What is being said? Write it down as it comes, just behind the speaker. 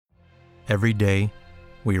Every day,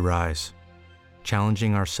 we rise,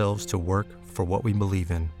 challenging ourselves to work for what we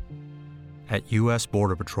believe in. At U.S.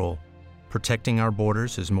 Border Patrol, protecting our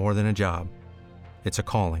borders is more than a job. It's a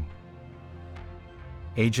calling.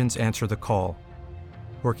 Agents answer the call,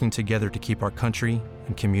 working together to keep our country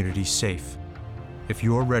and communities safe. If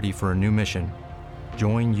you're ready for a new mission,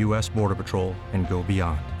 join U.S. Border Patrol and go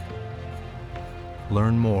beyond.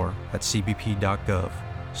 Learn more at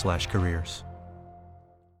cbp.gov/careers.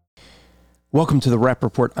 Welcome to the Rap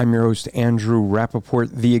Report. I'm your host, Andrew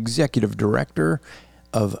Rappaport, the Executive Director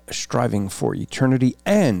of Striving for Eternity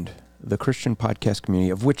and the Christian podcast community,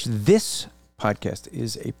 of which this podcast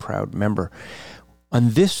is a proud member.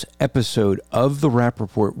 On this episode of the Rap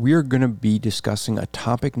Report, we are going to be discussing a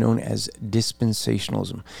topic known as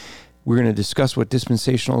dispensationalism. We're going to discuss what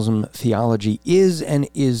dispensationalism theology is and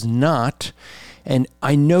is not. And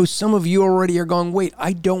I know some of you already are going, wait,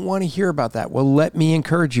 I don't want to hear about that. Well, let me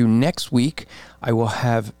encourage you. Next week, I will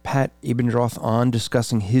have Pat Abendroth on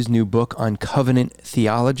discussing his new book on covenant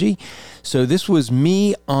theology. So this was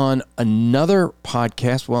me on another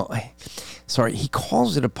podcast. Well, sorry, he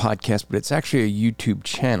calls it a podcast, but it's actually a YouTube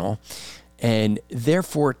channel. And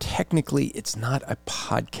therefore, technically, it's not a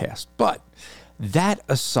podcast. But that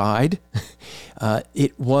aside,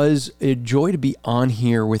 it was a joy to be on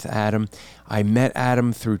here with Adam. I met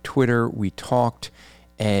Adam through Twitter. We talked,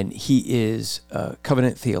 and he is a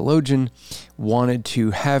covenant theologian, wanted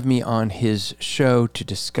to have me on his show to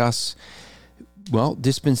discuss, well,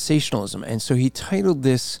 dispensationalism. And so he titled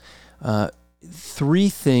this, 3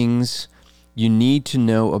 Things You Need to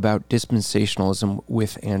Know About Dispensationalism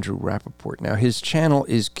with Andrew Rappaport. Now, his channel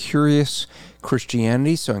is Curious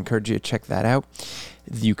Christianity, so I encourage you to check that out.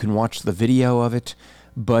 You can watch the video of it.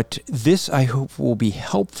 But this, I hope, will be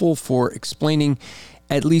helpful for explaining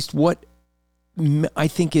at least what I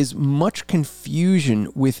think is much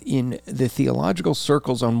confusion within the theological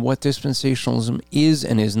circles on what dispensationalism is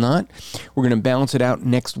and is not. We're going to balance it out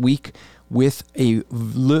next week with a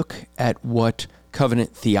look at what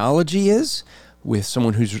covenant theology is with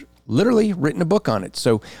someone who's literally written a book on it.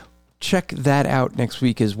 So check that out next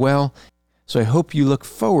week as well. So I hope you look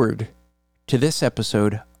forward to this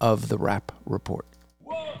episode of the Rap Report.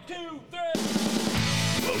 1, 2, 3.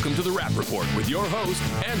 Welcome to the Rap Report with your host,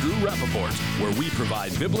 Andrew Rappaport, where we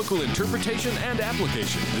provide biblical interpretation and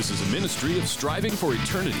application. This is a ministry of Striving for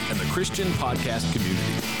Eternity and the Christian podcast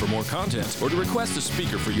community. For more content or to request a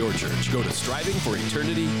speaker for your church, go to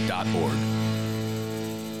strivingforeternity.org.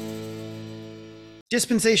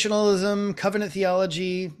 Dispensationalism, covenant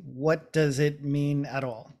theology, what does it mean at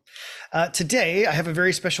all? Today, I have a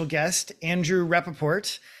very special guest, Andrew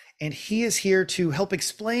Rappaport, and he is here to help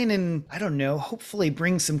explain and, I don't know, hopefully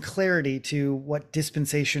bring some clarity to what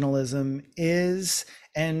dispensationalism is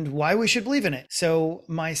and why we should believe in it. So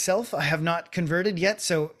myself, I have not converted yet.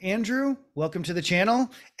 So Andrew, welcome to the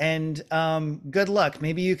channel and good luck.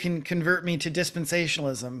 Maybe you can convert me to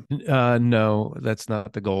dispensationalism. No, that's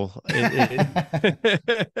not the goal.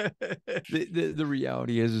 The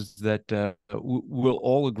reality is that we'll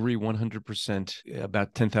all agree 100%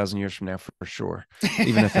 about 10,000 years from now for sure,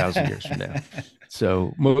 even 1,000 years from now.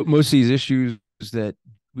 So most of these issues that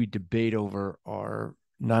we debate over are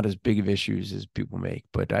not as big of issues as people make,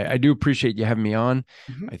 but I do appreciate you having me on.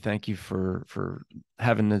 Mm-hmm. I thank you for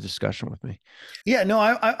having the discussion with me. Yeah, no,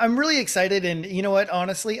 I'm really excited. And you know what,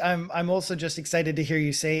 honestly, I'm also just excited to hear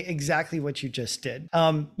you say exactly what you just did.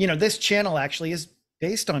 This channel actually is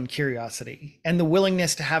based on curiosity and the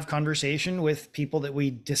willingness to have conversation with people that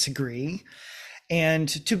we disagree and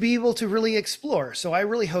to be able to really explore. So I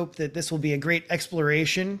really hope that this will be a great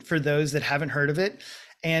exploration for those that haven't heard of it.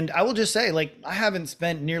 And I will just say, I haven't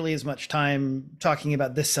spent nearly as much time talking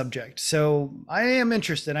about this subject. So I am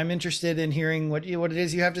interested. I'm interested in hearing what it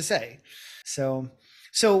is you have to say. So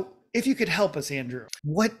if you could help us, Andrew,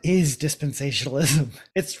 what is dispensationalism?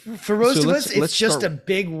 It's for most of us, it's just a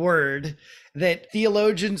big word that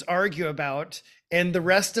theologians argue about, and the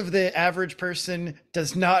rest of the average person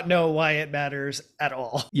does not know why it matters at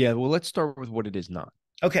all. Yeah, well, let's start with what it is not.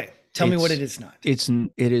 Okay. Tell me what it is not. It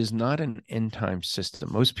is not an end time system.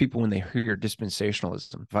 Most people, when they hear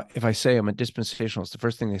dispensationalism, if I say I'm a dispensationalist, the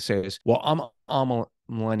first thing they say is, well, I'm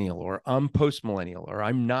millennial, or I'm post millennial, or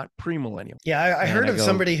I'm not premillennial. Yeah, I heard of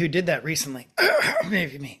somebody who did that recently.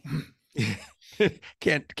 Maybe me.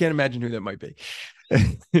 Can't imagine who that might be.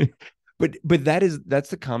 But that's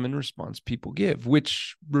the common response people give,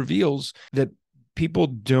 which reveals that people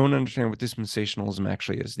don't understand what dispensationalism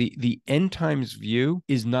actually is. The end times view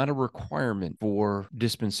is not a requirement for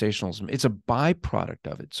dispensationalism. It's a byproduct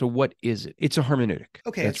of it. So what is it? It's a hermeneutic.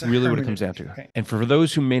 Okay, That's really what it comes down to. Okay. And for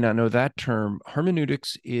those who may not know that term,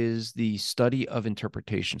 hermeneutics is the study of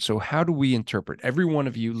interpretation. So how do we interpret? Every one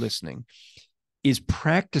of you listening is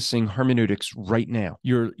practicing hermeneutics right now.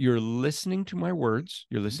 You're listening to my words,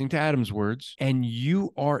 you're listening to Adam's words, and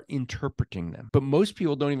you are interpreting them. But most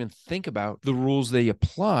people don't even think about the rules they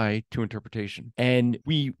apply to interpretation. And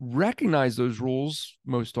we recognize those rules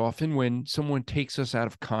most often when someone takes us out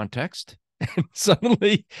of context. And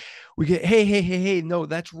suddenly we get, hey, no,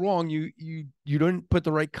 that's wrong. You don't put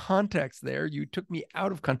the right context there. You took me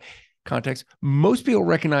out of context. Most people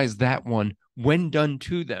recognize that one when done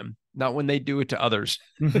to them, not when they do it to others.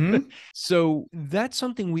 Mm-hmm. So that's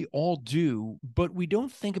something we all do, but we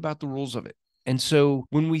don't think about the rules of it. And so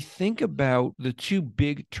when we think about the two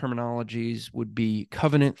big terminologies would be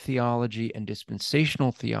covenant theology and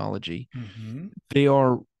dispensational theology, Mm-hmm. they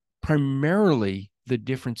are primarily the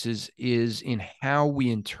differences is in how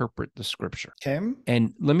we interpret the scripture. Okay.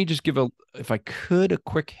 And let me just give if I could, a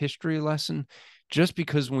quick history lesson, just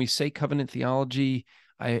because when we say covenant theology,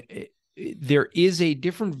 there is a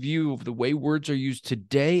different view of the way words are used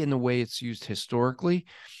today and the way it's used historically.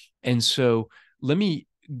 And so let me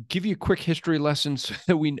give you a quick history lesson so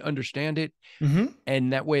that we understand it. Mm-hmm.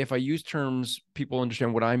 And that way, if I use terms, people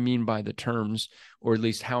understand what I mean by the terms, or at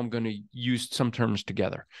least how I'm going to use some terms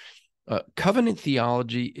together. Covenant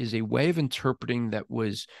theology is a way of interpreting that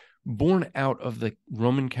was born out of the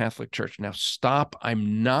Roman Catholic Church. Now, stop.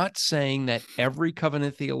 I'm not saying that every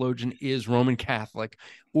covenant theologian is Roman Catholic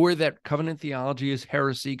or that covenant theology is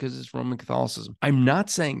heresy because it's Roman Catholicism. I'm not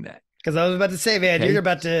saying that. Because I was about to say, man, Okay. You're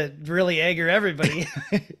about to really anger everybody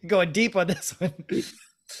going deep on this one.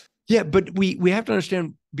 Yeah, but we have to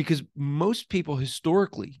understand, because most people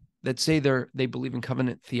historically that say they believe in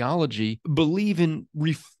covenant theology believe in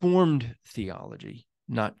Reformed theology,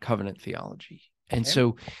 not covenant theology. And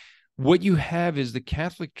so what you have is the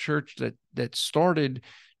Catholic Church that started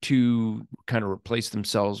to kind of replace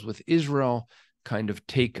themselves with Israel, kind of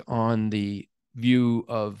take on the view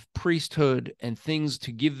of priesthood and things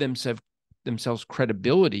to give themselves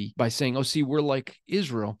credibility by saying, oh, see, we're like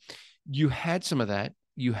Israel. You had some of that.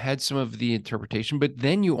 You had some of the interpretation, but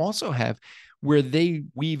then you also have where they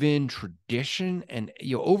weave in tradition, and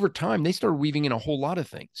over time they start weaving in a whole lot of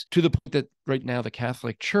things, to the point that right now the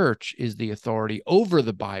Catholic Church is the authority over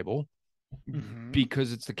the Bible,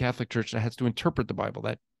 because it's the Catholic Church that has to interpret the Bible.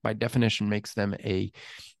 That by definition makes them a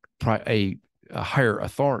higher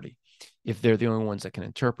authority if they're the only ones that can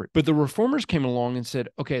interpret. But the Reformers came along and said,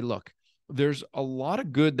 okay, look, there's a lot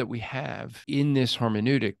of good that we have in this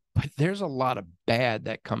hermeneutic, but there's a lot of bad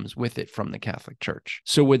that comes with it from the Catholic Church.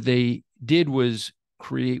 So what they did was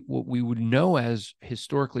create what we would know as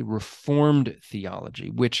historically Reformed theology,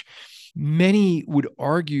 which many would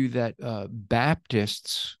argue that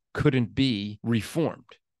Baptists couldn't be Reformed,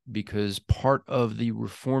 because part of the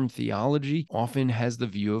Reformed theology often has the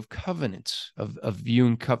view of covenants, of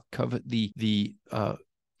viewing the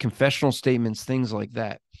confessional statements, things like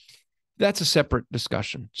that. That's a separate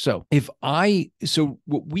discussion. So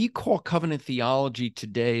what we call covenant theology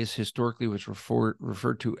today is historically was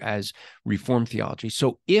referred to as Reformed theology.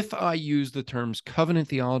 So if I use the terms covenant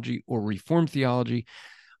theology or Reformed theology,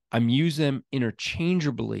 I'm using them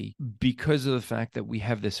interchangeably because of the fact that we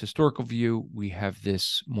have this historical view, we have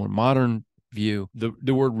this more modern view.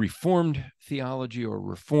 The word Reformed theology or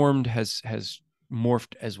Reformed has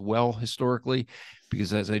morphed as well historically,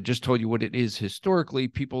 because as I just told you what it is historically,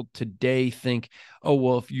 people today think, oh,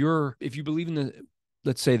 well, if you believe in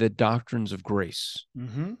let's say the doctrines of grace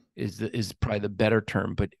is probably the better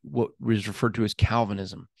term, but what is referred to as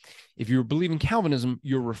Calvinism. If you believe in Calvinism,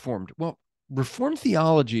 you're Reformed. Well, Reformed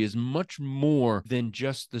theology is much more than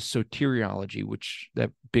just the soteriology, which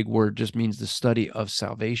that big word just means the study of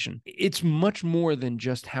salvation. It's much more than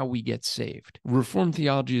just how we get saved. Reformed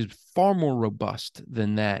theology is far more robust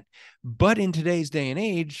than that. But in today's day and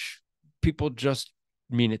age, people just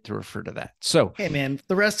mean it to refer to that. So, hey man,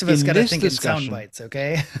 the rest of us got to think in sound bites,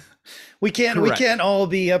 okay? We can't all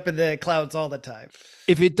be up in the clouds all the time.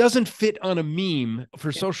 If it doesn't fit on a meme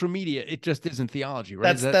for social media, it just isn't theology,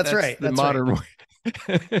 right? That's right. The modern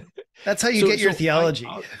way. That's how you get your theology.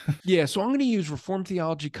 So I'm going to use Reformed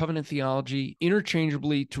theology, covenant theology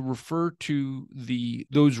interchangeably to refer to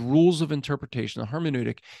those rules of interpretation, the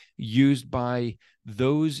hermeneutic used by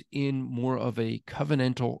those in more of a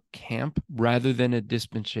covenantal camp rather than a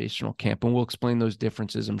dispensational camp. And we'll explain those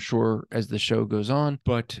differences, I'm sure, as the show goes on.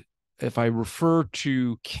 But if I refer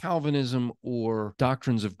to Calvinism or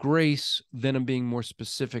doctrines of grace, then I'm being more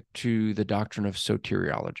specific to the doctrine of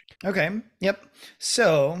soteriology. Okay. Yep.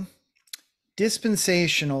 So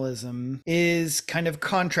dispensationalism is kind of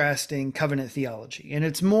contrasting covenant theology, and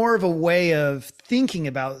it's more of a way of thinking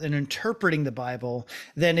about and interpreting the Bible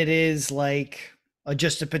than it is like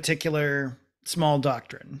just a particular small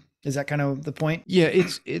doctrine. Is that kind of the point? Yeah,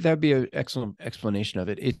 that'd be an excellent explanation of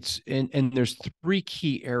it. And there's three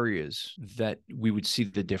key areas that we would see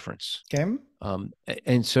the difference. Okay.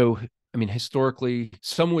 And so, I mean, historically,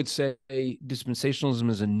 some would say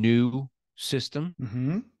dispensationalism is a new system.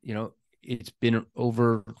 Mm-hmm. You know, it's been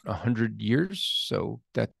over 100 years, so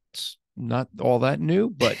that's not all that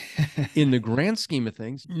new, but in the grand scheme of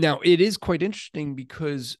things. Now, it is quite interesting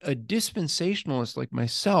because a dispensationalist like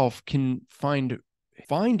myself can find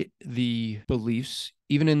the beliefs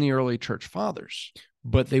even in the early church fathers,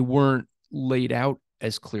 but they weren't laid out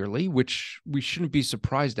as clearly, which we shouldn't be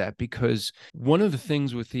surprised at, because one of the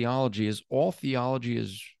things with theology is all theology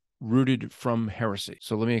is rooted from heresy.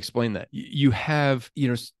 So let me explain that. You have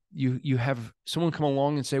someone come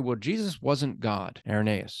along and say, well, Jesus wasn't God,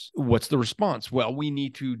 Irenaeus. What's the response? Well, we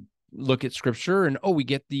need to look at scripture and, we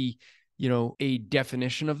get a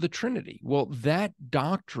definition of the Trinity. Well, that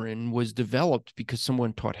doctrine was developed because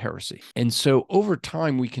someone taught heresy. And so over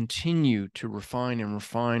time, we continue to refine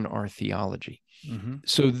our theology. Mm-hmm.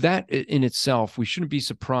 So that in itself, we shouldn't be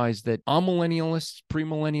surprised that amillennialists,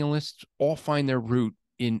 premillennialists all find their root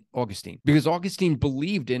in Augustine, because Augustine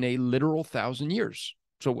believed in a literal 1,000 years.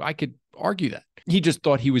 So I could argue that. He just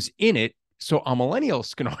thought he was in it, so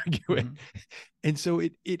amillennialists can argue it. Mm-hmm. And so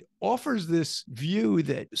it offers this view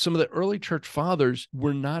that some of the early church fathers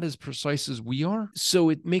were not as precise as we are. So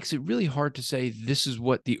it makes it really hard to say this is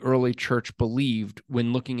what the early church believed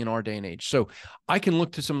when looking in our day and age. So I can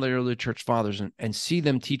look to some of the early church fathers and see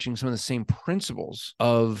them teaching some of the same principles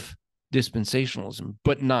of dispensationalism,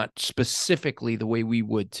 but not specifically the way we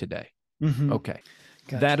would today. Mm-hmm. Okay.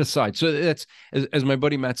 Gotcha. That aside, so that's, as my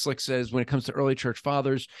buddy Matt Slick says, when it comes to early church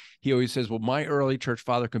fathers, he always says, well, my early church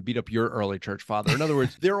father can beat up your early church father. In other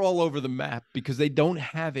words, they're all over the map because they don't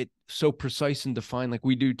have it so precise and defined like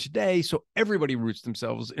we do today. So everybody roots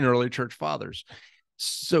themselves in early church fathers.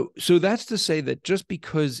 So that's to say that just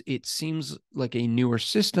because it seems like a newer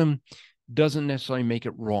system doesn't necessarily make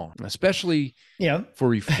it wrong, especially for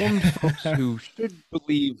Reformed folks who should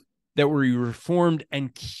believe that we're reformed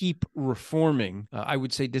and keep reforming. I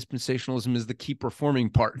would say dispensationalism is the keep reforming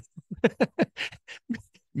part.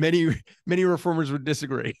 Many reformers would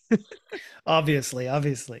disagree.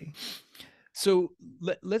 Obviously. So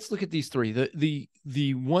let's look at these three.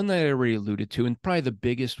 The one that I already alluded to, and probably the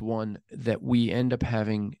biggest one that we end up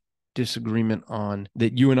having disagreement on,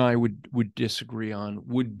 that you and I would disagree on,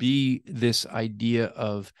 would be this idea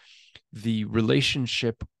of the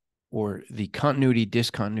relationship or the continuity,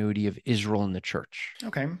 discontinuity of Israel and the church.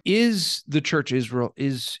 Okay. Is the church Israel,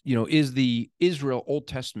 is the Israel Old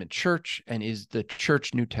Testament church, and is the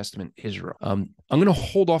church New Testament Israel? I'm going to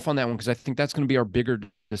hold off on that one because I think that's going to be our bigger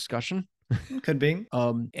discussion. Could be.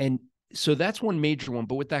 And so that's one major one.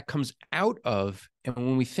 But what that comes out of, and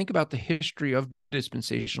when we think about the history of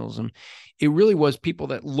dispensationalism, it really was people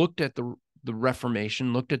that looked at the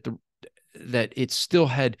Reformation, looked at that it still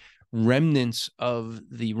had remnants of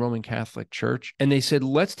the Roman Catholic Church. And they said,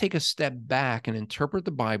 let's take a step back and interpret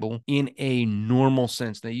the Bible in a normal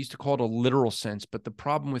sense. They used to call it a literal sense, but the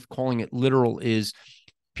problem with calling it literal is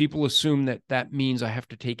people assume that means I have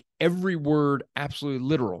to take every word absolutely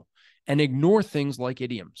literal and ignore things like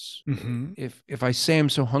idioms. Mm-hmm. If I say I'm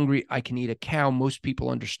so hungry, I can eat a cow, most people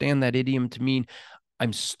understand that idiom to mean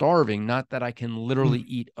I'm starving, not that I can literally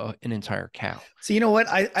eat an entire cow. So you know what?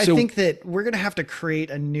 I think that we're going to have to create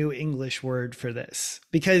a new English word for this,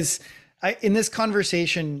 because in this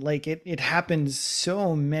conversation, like it happens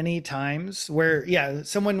so many times where,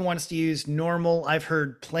 someone wants to use normal. I've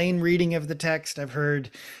heard plain reading of the text. I've heard,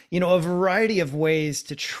 a variety of ways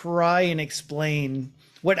to try and explain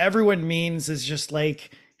what everyone means is just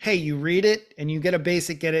like, hey, you read it and you get a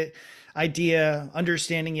basic idea,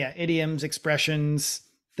 understanding, idioms, expressions,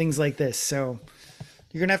 things like this. So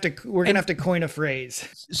we're gonna have to coin a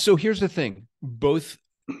phrase. So here's the thing: both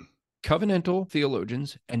covenantal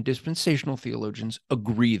theologians and dispensational theologians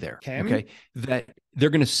agree there. Okay, that they're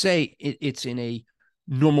going to say it's in a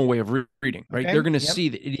normal way of reading, right? Okay. They're going to see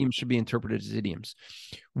that idioms should be interpreted as idioms.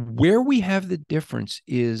 Where we have the difference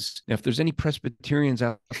is, if there's any Presbyterians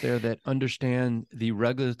out there that understand the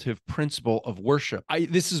regulative principle of worship,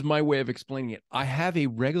 this is my way of explaining it. I have a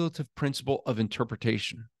regulative principle of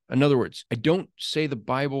interpretation. In other words, I don't say the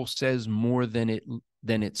Bible says more than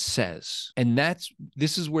it says. And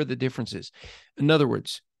this is where the difference is. In other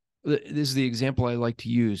words, this is the example I like to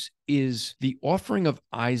use, is the offering of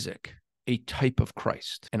Isaac a type of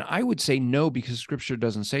Christ? And I would say no, because Scripture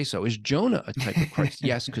doesn't say so. Is Jonah a type of Christ?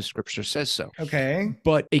 Yes, because Scripture says so. Okay.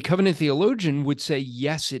 But a covenant theologian would say,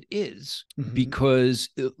 yes, it is, because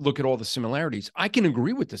look at all the similarities. I can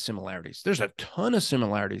agree with the similarities. There's a ton of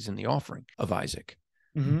similarities in the offering of Isaac,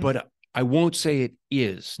 but I won't say it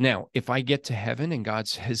is. Now, if I get to heaven and God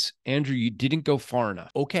says, Andrew, you didn't go far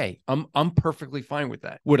enough. Okay, I'm perfectly fine with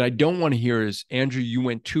that. What I don't want to hear is, Andrew, you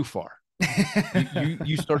went too far.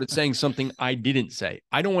 you started saying something I didn't say.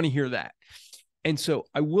 I don't want to hear that. And so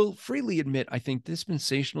I will freely admit, I think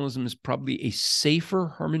dispensationalism is probably a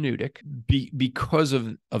safer hermeneutic because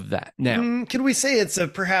of that. Now, can we say it's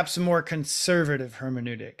perhaps a more conservative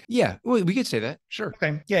hermeneutic? Yeah, well, we could say that. Sure.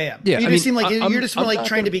 Okay. Yeah. You just seem like you're just more like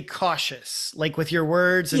trying to be cautious, like with your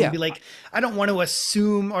words, and be like, I don't want to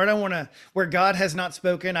assume, or I don't want to, where God has not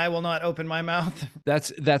spoken, I will not open my mouth.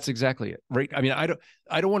 That's exactly it, right? I mean, I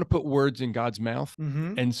don't want to put words in God's mouth,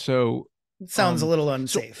 and so it sounds a little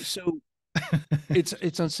unsafe. So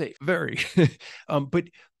it's unsafe, very.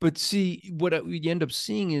 But see, what we end up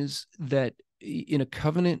seeing is that in a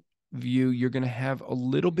covenant view, you're going to have a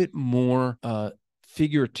little bit more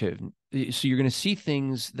figurative. So you're going to see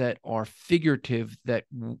things that are figurative that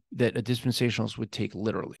a dispensationalist would take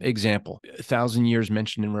literally. Example: 1,000 years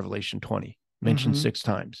mentioned in Revelation 20. Mentioned 6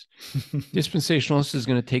 times. Dispensationalist is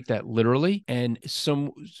going to take that literally, and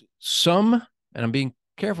some, and I'm being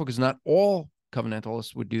careful because not all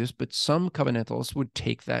covenantalists would do this, but some covenantalists would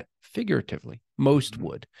take that figuratively. Most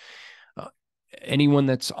would. Anyone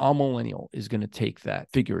that's amillennial is going to take that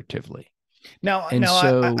figuratively. Now,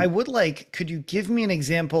 I would like, could you give me an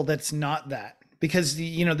example that's not that? Because,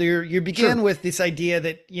 you began with this idea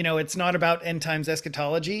that, it's not about end times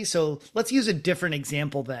eschatology. So let's use a different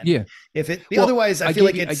example then. Yeah. Otherwise, I feel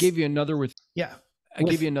like it's... I gave you another with... Yeah. I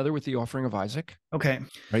gave you another with the offering of Isaac. Okay.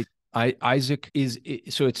 Right. Isaac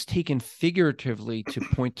so it's taken figuratively to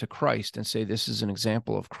point to Christ and say, this is an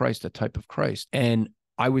example of Christ, a type of Christ. And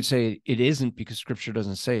I would say it isn't, because Scripture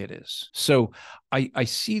doesn't say it is. So I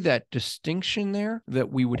see that distinction there that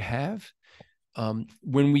we would have.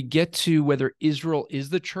 When we get to whether Israel is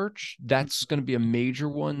the church, that's going to be a major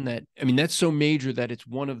one. That's so major that it's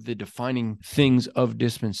one of the defining things of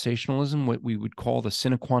dispensationalism, what we would call the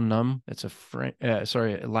sine qua non. That's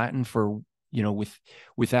Latin for,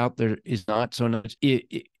 without there is not. So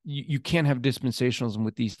you can't have dispensationalism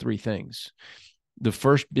with these 3 things. The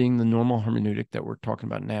first being the normal hermeneutic that we're talking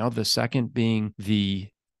about now. The second being the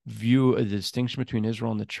view of the distinction between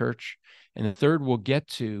Israel and the church. And the third we'll get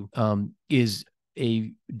to is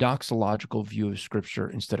a doxological view of Scripture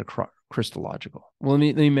instead of Christological. Well,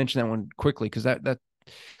 let me mention that one quickly, because that let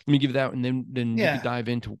me give that, and then we can dive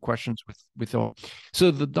into questions with all. So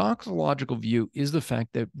the doxological view is the fact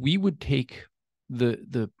that we would take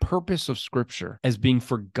the purpose of Scripture as being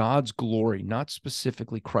for God's glory, not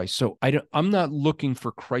specifically Christ. So I'm not looking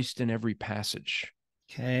for Christ in every passage.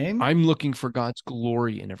 Okay. I'm looking for God's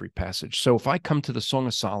glory in every passage. So if I come to the Song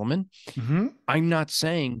of Solomon, I'm not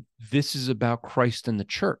saying this is about Christ and the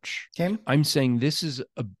church. Okay. I'm saying this is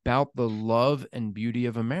about the love and beauty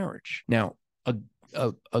of a marriage. Now,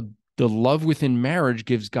 the love within marriage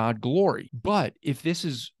gives God glory. But if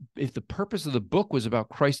the purpose of the book was about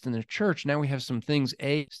Christ and the church, now we have some things.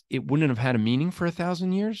 It wouldn't have had a meaning for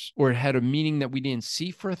 1,000 years, or it had a meaning that we didn't see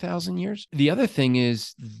for 1,000 years. The other thing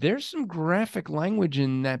is, there's some graphic language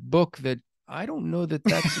in that book that I don't know that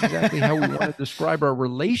that's exactly how we want to describe our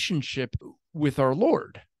relationship with our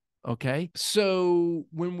Lord. Okay. So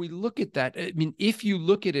when we look at that, if you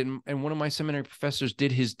look at it, and one of my seminary professors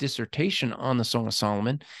did his dissertation on the Song of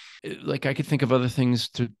Solomon, like I could think of other things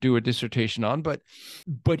to do a dissertation on, but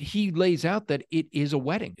he lays out that it is a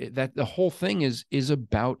wedding, that the whole thing is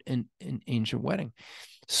about an ancient wedding.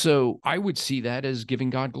 So I would see that as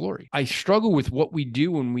giving God glory. I struggle with what we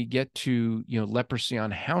do when we get to, leprosy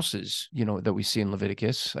on houses, that we see in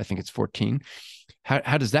Leviticus. I think it's 14.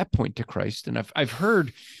 How does that point to Christ? And I've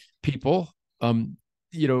heard people,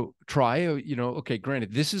 try, okay,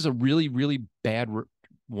 granted, this is a really, really bad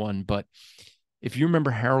one, but if you remember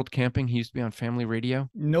Harold Camping, he used to be on Family Radio.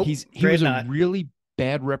 Nope. He was a really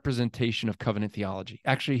bad representation of covenant theology.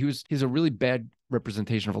 Actually, he's a really bad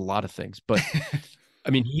representation of a lot of things, but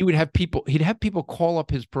he'd have people call up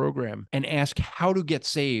his program and ask how to get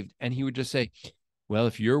saved. And he would just say, well,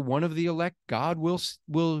 if you're one of the elect, God will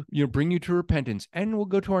bring you to repentance, and we'll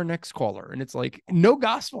go to our next caller. And it's like, no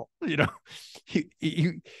gospel,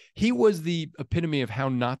 he was the epitome of how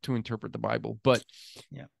not to interpret the Bible. But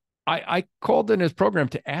I called in his program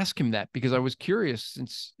to ask him that because I was curious,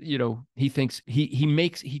 since, he thinks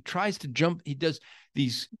he tries to jump. He does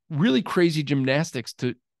these really crazy gymnastics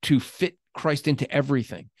to fit Christ into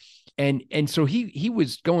everything. And so he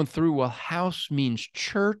was going through, well, house means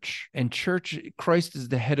church, and church, Christ is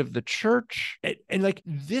the head of the church. And like,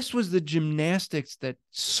 this was the gymnastics that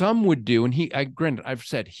some would do. And granted, I've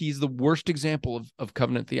said he's the worst example of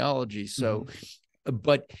covenant theology. So,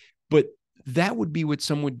 but that would be what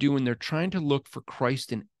some would do, and they're trying to look for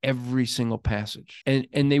Christ in every single passage.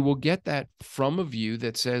 And they will get that from a view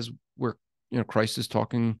that says, where Christ is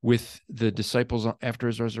talking with the disciples after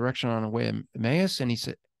his resurrection on the way of Emmaus, and he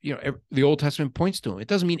said, the Old Testament points to him. It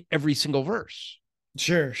doesn't mean every single verse.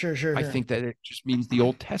 Sure. I think that it just means the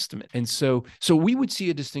Old Testament. And so we would see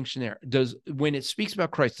a distinction there. When it speaks about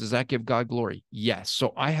Christ, does that give God glory? Yes.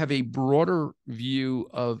 So I have a broader view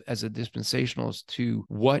as a dispensationalist to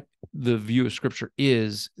what the view of Scripture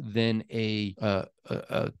is than a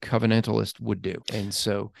covenantalist would do. And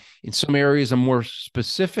so in some areas I'm more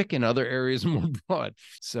specific, in other areas I'm more broad.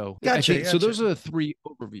 So gotcha. So those are the three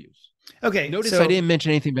overviews. Okay. Notice I didn't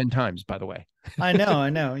mention anything 10 times, by the way. I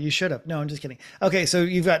know. You should have. No, I'm just kidding. Okay. So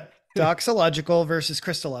you've got doxological versus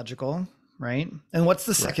Christological, right? And what's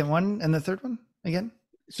the second one and the third one again?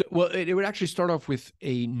 So, well, it would actually start off with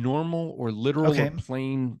a normal or literal or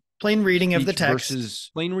plain reading of the text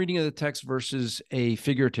versus plain reading of the text versus a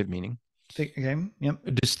figurative meaning. Okay. Yep.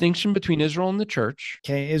 A distinction between Israel and the church.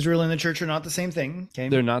 Okay. Israel and the church are not the same thing. Okay.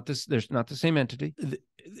 They're not this. There's not the same entity.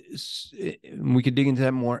 We could dig into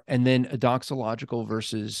that more. And then a doxological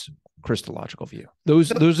versus Christological view. Those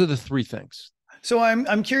are the three things. So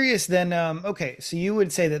I'm curious then. Okay. So you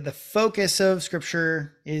would say that the focus of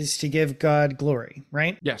Scripture is to give God glory,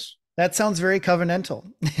 right? Yes. That sounds very covenantal.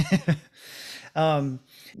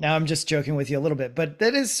 Now I'm just joking with you a little bit, but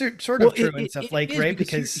that is sort of true and stuff, like, right?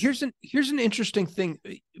 Because here's an interesting thing.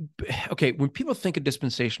 Okay, when people think of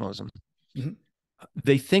dispensationalism,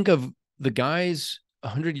 they think of the guys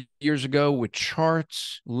 100 years ago with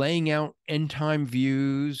charts laying out end time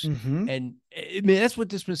views, and I mean that's what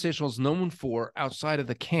dispensational is known for outside of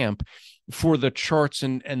the camp, for the charts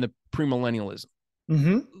and the premillennialism,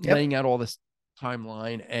 laying out all this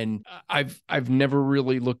timeline. And I've never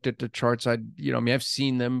really looked at the charts. I've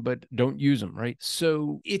seen them, but don't use them. Right.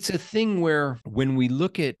 So it's a thing where when we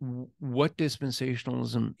look at what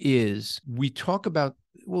dispensationalism is, we'll talk about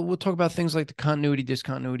things like the continuity,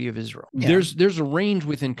 discontinuity of Israel. Yeah. There's a range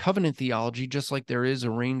within covenant theology, just like there is a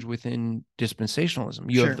range within dispensationalism.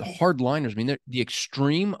 You have the hardliners. I mean, the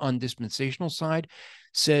extreme on dispensational side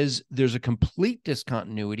says there's a complete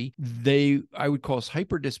discontinuity. I would call us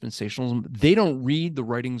hyper dispensationalism. They don't read the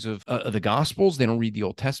writings of the Gospels. They don't read the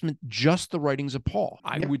Old Testament, just the writings of Paul.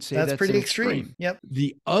 I would say that's pretty extreme. Yep.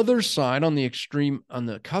 The other side on the extreme, on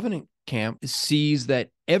the covenant camp, sees that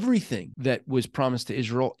everything that was promised to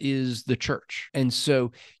Israel is the church. And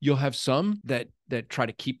so you'll have some that try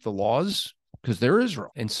to keep the laws because they're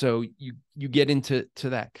Israel. And so you get into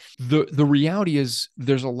that. The reality is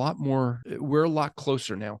there's a lot more. We're a lot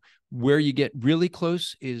closer now. Where you get really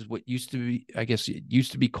close is what used to be, I guess it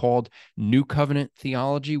used to be called New Covenant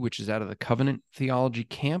theology, which is out of the covenant theology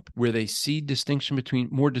camp, where they see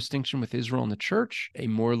more distinction with Israel and the church, a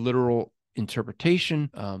more literal interpretation.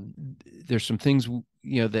 There's some things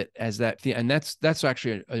and that's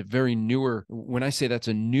actually a very newer. When I say that's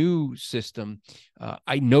a new system,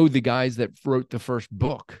 I know the guys that wrote the first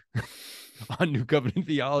book on New Covenant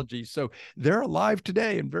theology, so they're alive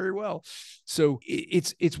today and very well. So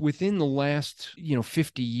it's within the last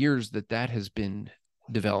 50 years that has been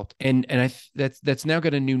developed, and that's now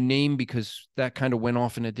got a new name because that kind of went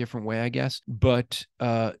off in a different way, I guess. But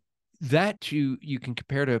that you can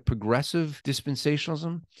compare to progressive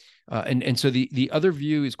dispensationalism, and so the other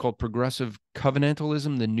view is called progressive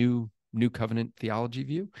covenantalism, the new covenant theology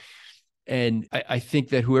view. And I think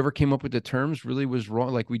that whoever came up with the terms really was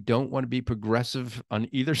wrong. Like, we don't want to be progressive on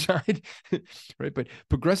either side, right? But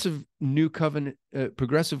progressive new covenant,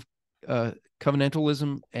 progressive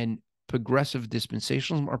covenantalism and progressive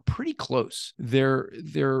dispensationalism are pretty close. They're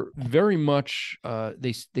very much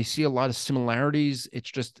they see a lot of similarities.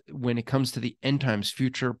 It's just when it comes to the end times,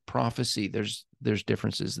 future prophecy, there's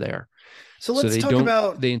differences there. So let's talk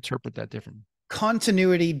about, they interpret that different.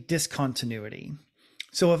 Continuity, discontinuity.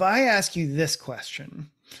 So if I ask you this question,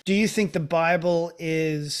 do you think the Bible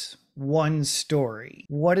is one story?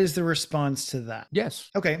 What is the response to that? Yes.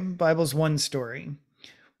 Okay, Bible's one story.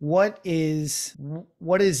 What is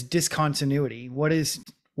discontinuity?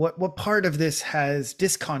 What part of this has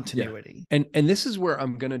discontinuity? Yeah. And this is where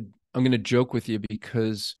I'm going to I'm going to joke with you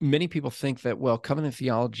because many people think that, well, covenant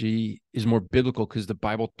theology is more biblical because the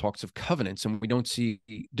Bible talks of covenants and we don't see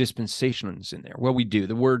dispensations in there. Well, we do.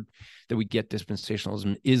 The word that we get,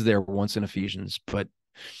 dispensationalism, is there once in Ephesians, but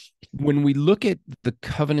when we look at the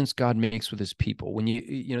covenants God makes with his people, when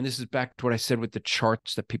this is back to what I said with the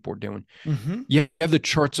charts that people are doing. Mm-hmm. You have the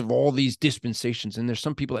charts of all these dispensations, and there's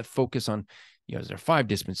some people that focus on, is there 5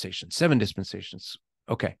 dispensations, 7 dispensations?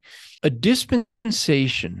 Okay. A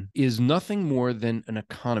dispensation is nothing more than an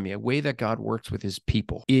economy, a way that God works with his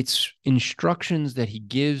people. It's instructions that he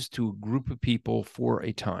gives to a group of people for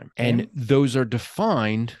a time. Okay. And those are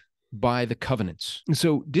defined by the covenants.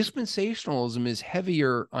 So dispensationalism is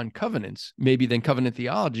heavier on covenants maybe than covenant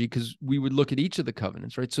theology, because we would look at each of the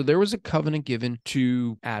covenants, right? So there was a covenant given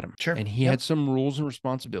to Adam, Sure. and he had some rules and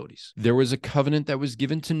responsibilities. There was a covenant that was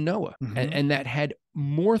given to Noah, and that had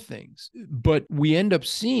more things. But we end up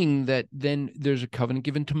seeing that then there's a covenant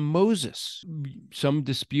given to Moses. Some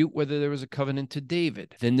dispute whether there was a covenant to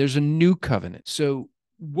David. Then there's a new covenant. So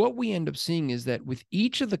what we end up seeing is that with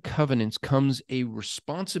each of the covenants comes a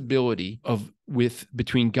responsibility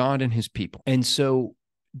between God and his people. And so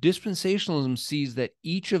dispensationalism sees that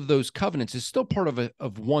each of those covenants is still part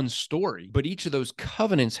of one story, but each of those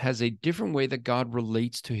covenants has a different way that God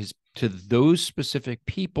relates to those specific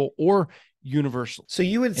people, or universal. So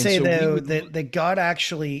you would say, though, that God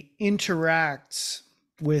actually interacts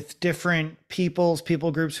with different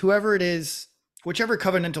people groups, whoever it is, whichever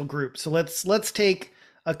covenantal group. So let's take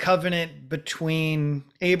a covenant between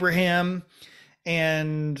Abraham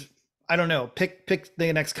and, I don't know, pick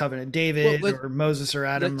the next covenant, David or Moses or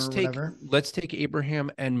Adam or whatever. Let's take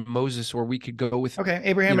Abraham and Moses, or we could go with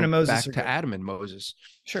Abraham and Moses back to Adam and Moses.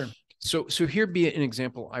 Sure. So here'd be an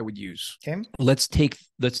example I would use. Okay. Let's take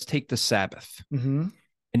the Sabbath. Mm-hmm.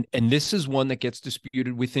 And this is one that gets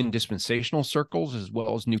disputed within dispensational circles as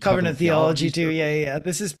well as new covenant theology too. Yeah.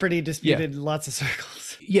 This is pretty disputed in lots of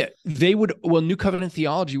circles. Yeah, new covenant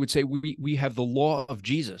theology would say we have the law of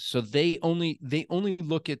Jesus. So they only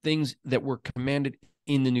look at things that were commanded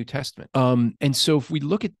in the New Testament. And so if we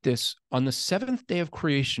look at this, on the 7th day of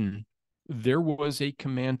creation, there was a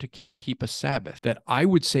command to keep a Sabbath that I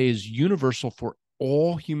would say is universal for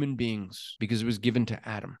all human beings because it was given to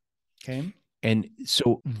Adam. Okay. And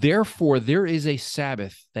so therefore there is a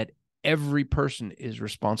Sabbath that every person is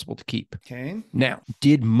responsible to keep. Okay. Now,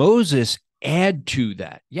 did Moses add to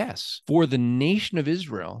that? Yes. For the nation of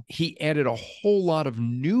Israel, he added a whole lot of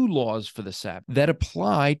new laws for the Sabbath that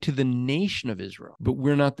apply to the nation of Israel. But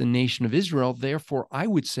we're not the nation of Israel. Therefore, I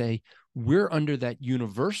would say we're under that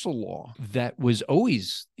universal law that was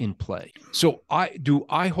always in play. So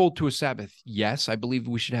I hold to a Sabbath? Yes. I believe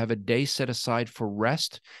we should have a day set aside for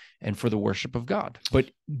rest and for the worship of God.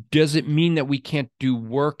 But does it mean that we can't do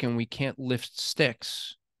work and we can't lift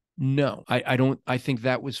sticks? No, I don't. I think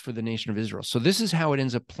that was for the nation of Israel. So this is how it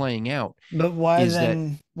ends up playing out. But why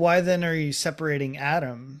then are you separating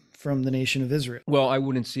Adam from the nation of Israel? Well, I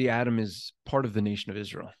wouldn't see Adam as part of the nation of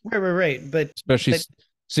Israel. Right. But especially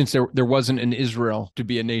since there wasn't an Israel to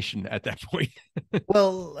be a nation at that point.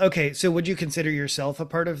 Well, okay. So would you consider yourself a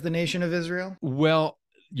part of the nation of Israel? Well,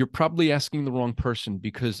 you're probably asking the wrong person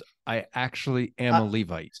because I actually am a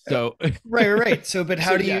Levite. So right. So, but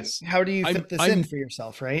how do you fit this in for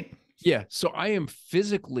yourself, right? Yeah. So I am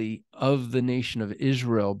physically of the nation of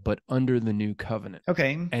Israel, but under the new covenant.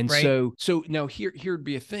 Okay. And right. so now here'd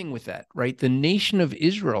be a thing with that, right? The nation of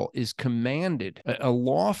Israel is commanded. A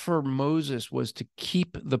law for Moses was to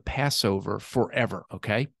keep the Passover forever.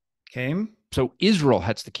 Okay. Okay. So Israel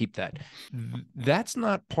has to keep that. That's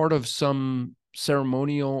not part of some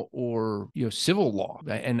ceremonial or civil law,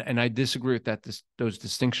 and I disagree with those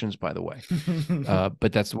distinctions, by the way.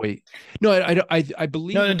 But that's the way. No, I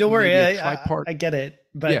believe. No, don't worry. I get it,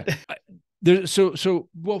 but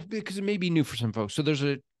well, because it may be new for some folks. So there's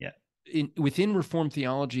within Reformed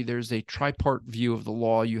theology, there's a tripart view of the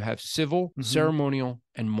law. You have civil, ceremonial,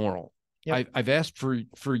 and moral. Yep. I've asked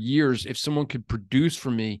for years if someone could produce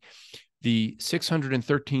for me the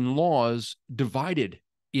 613 laws divided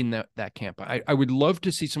in that camp. I would love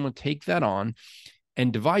to see someone take that on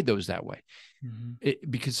and divide those that way.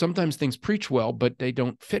 Because sometimes things preach well, but they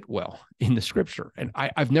don't fit well in the scripture. And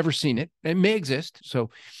I've never seen it. It may exist.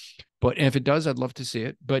 But if it does, I'd love to see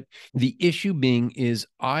it. But the issue being is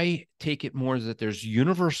I take it more as that there's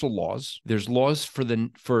universal laws. There's laws for the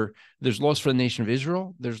nation of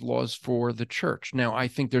Israel. There's laws for the church. Now, I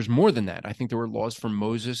think there's more than that. I think there were laws for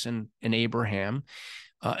Moses and Abraham.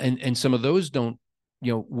 And some of those don't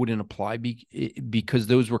wouldn't apply because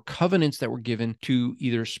those were covenants that were given to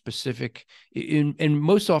either specific, and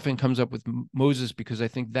most often comes up with Moses, because I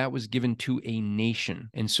think that was given to a nation.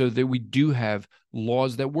 And so that we do have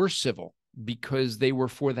laws that were civil because they were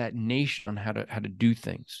for that nation on how to do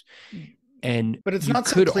things. But it's not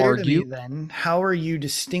so clear to me then, how are you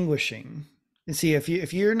distinguishing? And see, if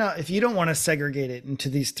you don't want to segregate it into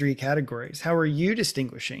these three categories, how are you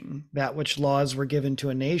distinguishing that which laws were given to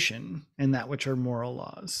a nation and that which are moral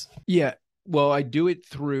laws? Yeah, well, I do it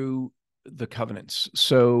through the covenants.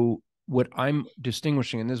 So what I'm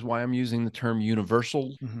distinguishing, and this is why I'm using the term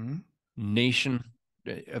universal nation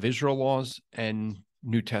of Israel laws and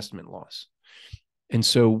New Testament laws. And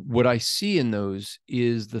so what I see in those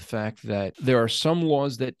is the fact that there are some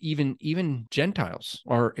laws that even Gentiles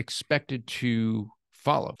are expected to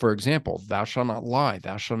follow. For example, thou shalt not lie,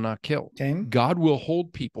 thou shalt not kill. Okay. God will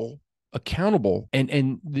hold people accountable. And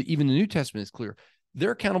even the New Testament is clear.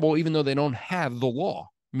 They're accountable even though they don't have the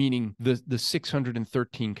law, meaning the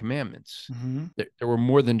 613 commandments. There were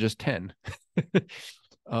more than just 10.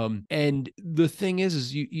 And the thing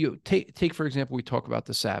is you take, for example, we talk about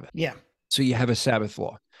the Sabbath. Yeah. So you have a Sabbath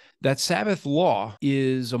law. That Sabbath law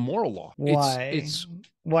is a moral law. Why?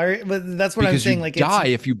 Why? But that's what I'm saying. Like, you die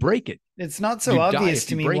if you break it. It's not so obvious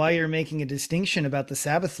to me why you're making a distinction about the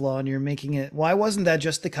Sabbath law, and you're making it. Why wasn't that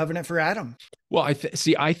just the covenant for Adam? Well, I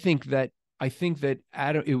think that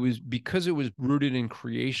Adam, it was because it was rooted in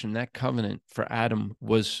creation. That covenant for Adam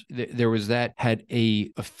had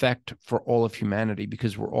a effect for all of humanity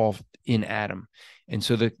because we're all in Adam, and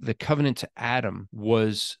so the covenant to Adam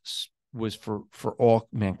was for all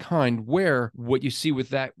mankind, where what you see with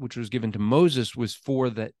that which was given to Moses was for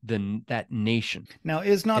that nation. Now,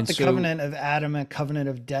 is not the covenant of Adam a covenant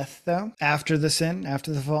of death, though, after the sin,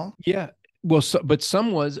 after the fall? Yeah. Well, but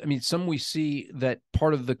some we see that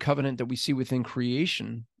part of the covenant that we see within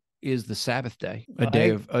creation is the Sabbath day, a day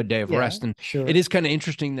of rest. And it is kind of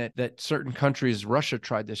interesting that certain countries, Russia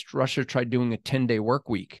tried this. Russia tried doing a 10-day work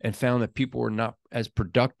week and found that people were not as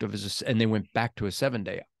productive and they went back to a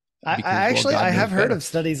 7-day. I have heard of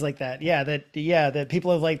studies like that. That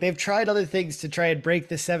people have they've tried other things to try and break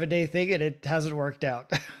the 7-day thing, and it hasn't worked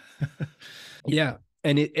out. Yeah.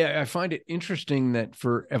 And I find it interesting that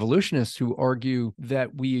for evolutionists who argue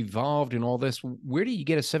that we evolved in all this, where do you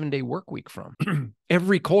get a 7-day work week from?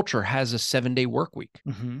 Every culture has a 7-day work week.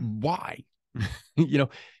 Why?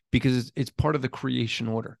 Because it's part of the creation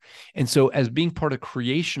order. And so as being part of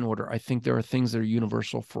creation order, I think there are things that are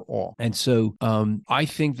universal for all. And so I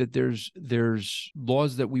think that there's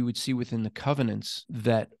laws that we would see within the covenants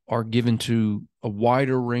that are given to a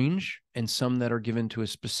wider range and some that are given to a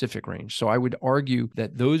specific range. So I would argue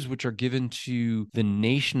that those which are given to the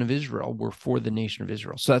nation of Israel were for the nation of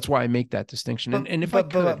Israel. So that's why I make that distinction.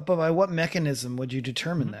 But by what mechanism would you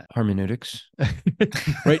determine that? Hermeneutics,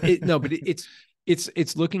 right?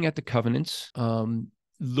 It's looking at the covenants,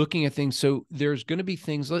 looking at things. So there's going to be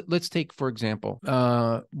things. Let's take, for example,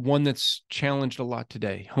 one that's challenged a lot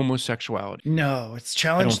today: homosexuality. No, it's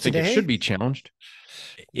challenged today. I don't think it should be challenged.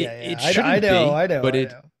 It shouldn't I know.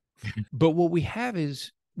 But what we have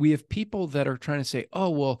is we have people that are trying to say,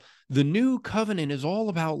 oh, well, the new covenant is all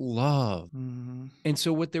about love. And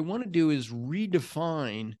so what they want to do is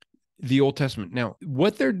redefine the Old Testament. Now,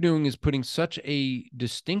 what they're doing is putting such a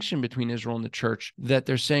distinction between Israel and the church that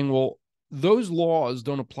they're saying, well, those laws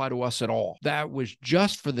don't apply to us at all. That was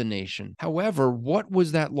just for the nation. However, what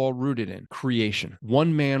was that law rooted in? Creation.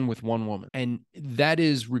 One man with one woman. And that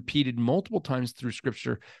is repeated multiple times through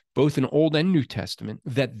Scripture, both in Old and New Testament,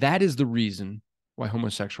 that is the reason why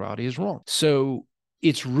homosexuality is wrong. So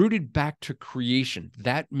it's rooted back to creation.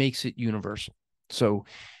 That makes it universal. So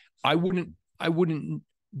I wouldn't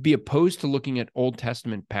be opposed to looking at Old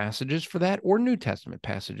Testament passages for that or New Testament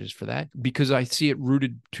passages for that, because I see it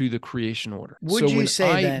rooted to the creation order. Would you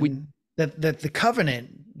say that the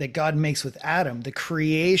covenant that God makes with Adam, the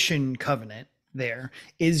creation covenant there,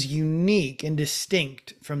 is unique and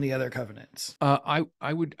distinct from the other covenants? I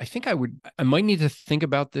might need to think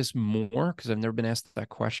about this more because I've never been asked that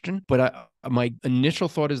question, but my initial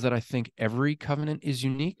thought is that I think every covenant is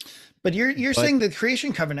unique. But you're saying the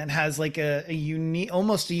creation covenant has like a unique,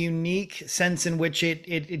 almost a unique sense in which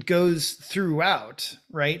it goes throughout,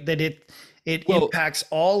 right? That it impacts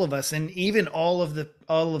all of us, and even all of the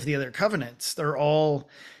other covenants. They're all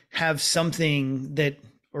have something that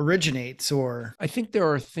originates, or I think there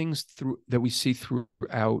are things that we see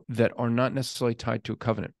throughout that are not necessarily tied to a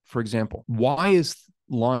covenant. For example, why is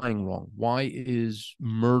lying wrong? Why is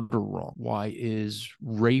murder wrong? Why is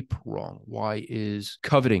rape wrong? Why is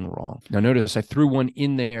coveting wrong? Now, notice I threw one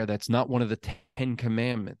in there that's not one of the 10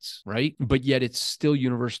 commandments, right? But yet it's still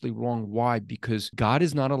universally wrong. Why? Because God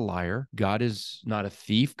is not a liar. God is not a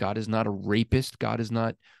thief. God is not a rapist. God is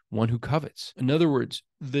not one who covets. In other words,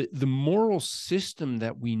 the moral system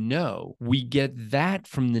that we know, we get that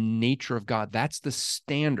from the nature of God. That's the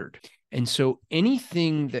standard. And so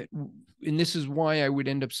anything that, and this is why I would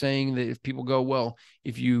end up saying that if people go, well,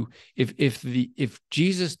 if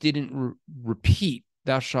Jesus didn't repeat,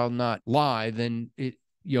 thou shalt not lie, then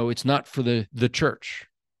it's not for the church.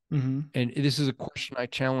 Mm-hmm. And this is a question I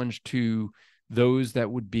challenge to those that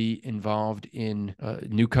would be involved in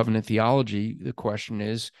New Covenant theology. The question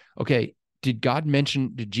is, okay, did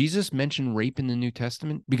Jesus mention rape in the New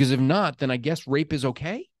Testament? Because if not, then I guess rape is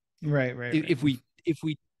okay. Right. If we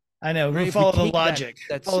I know, right, we follow the logic.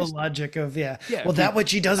 Follow the logic of, well, that what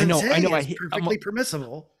she doesn't say is perfectly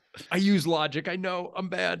permissible. I use logic. I know I'm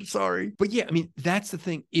bad. Sorry. But yeah, I mean, that's the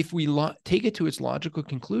thing. If we take it to its logical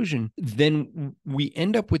conclusion, then we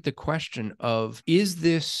end up with the question of, is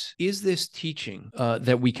this teaching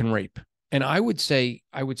that we can rape? And I would say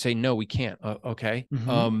no, we can't. Okay.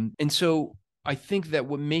 Mm-hmm. And so I think that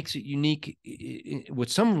what makes it unique,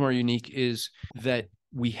 what some of them are unique, is that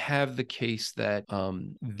we have the case that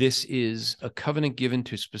this is a covenant given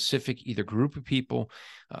to a specific either group of people.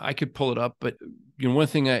 I could pull it up, but one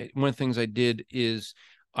of the things I did is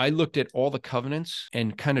I looked at all the covenants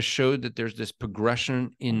and kind of showed that there's this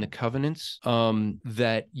progression in the covenants,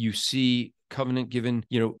 that you see covenant given,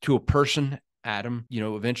 to a person, Adam,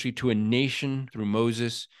 eventually to a nation through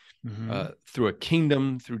Moses, mm-hmm. Through a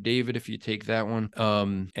kingdom through David, if you take that one,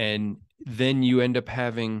 and then you end up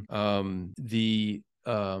having to the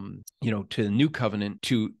new covenant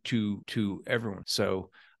to everyone. So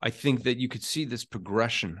I think that you could see this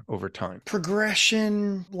progression over time.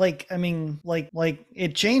 Progression, like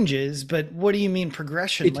it changes, but what do you mean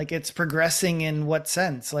progression? Like it's progressing in what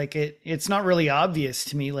sense? Like it's not really obvious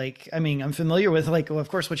to me. Like, I mean, I'm familiar with of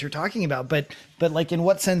course what you're talking about, but like in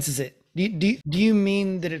what sense is it? Do you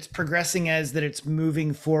mean that it's progressing as that it's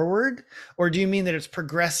moving forward, or do you mean that it's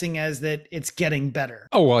progressing as that it's getting better?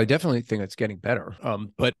 Oh, well, I definitely think it's getting better.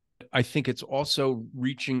 But I think it's also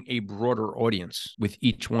reaching a broader audience with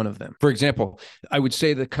each one of them. For example, I would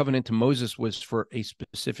say the covenant to Moses was for a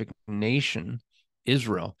specific nation,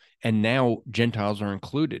 Israel, and now Gentiles are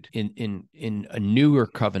included in a newer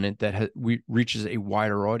covenant that reaches a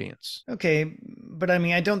wider audience. Okay, but I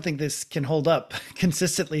mean, I don't think this can hold up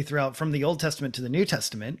consistently throughout from the Old Testament to the New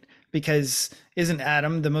Testament, because isn't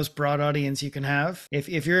Adam the most broad audience you can have?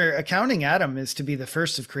 If you're accounting Adam as to be the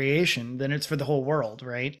first of creation, then it's for the whole world,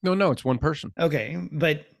 right? No, it's one person. Okay,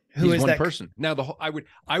 but who is one that person? Now, I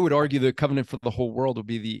would argue the covenant for the whole world would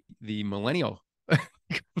be the millennial.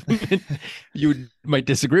 You might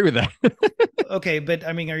disagree with that. Okay, but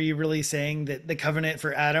I mean, are you really saying that the covenant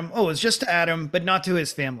for Adam, it's just to Adam, but not to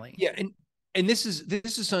his family? Yeah, and this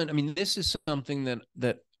is something. I mean, this is something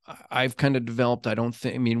that I've kind of developed. I don't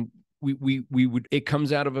think. I mean, we would. It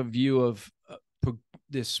comes out of a view of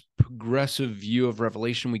this progressive view of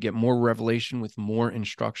revelation. We get more revelation with more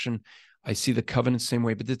instruction. I see the covenant the same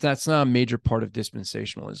way, but that's not a major part of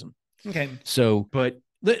dispensationalism. Okay. So, but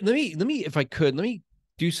let me, if I could, let me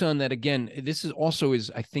do something that, again, this is also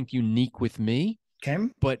I think unique with me. Okay.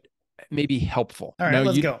 But maybe helpful. All right,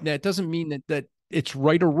 let's go. That doesn't mean that it's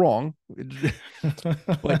right or wrong.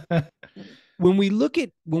 But when we look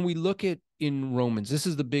at in Romans, this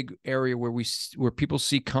is the big area where people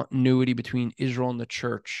see continuity between Israel and the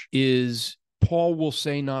church. Is Paul will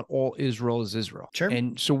say not all Israel is Israel. Sure.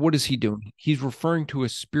 And so what is he doing? He's referring to a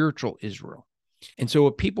spiritual Israel. And so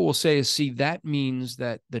what people will say is, see, that means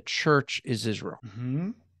that the church is Israel. Mm-hmm.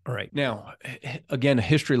 All right. Now, again, a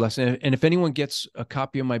history lesson. And if anyone gets a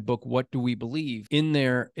copy of my book, What Do We Believe? In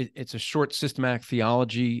there, it's a short systematic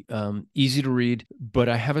theology, easy to read. But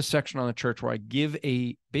I have a section on the church where I give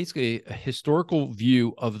basically a historical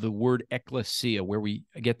view of the word ecclesia, where we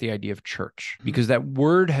get the idea of church, because that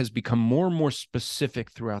word has become more and more specific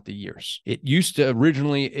throughout the years. It used to,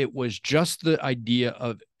 originally, it was just the idea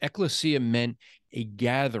of ecclesia meant a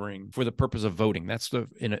gathering for the purpose of voting. That's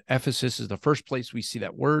in Ephesus is the first place we see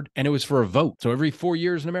that word, and it was for a vote. So every 4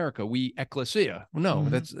 years in America, we ecclesia. No,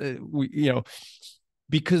 that's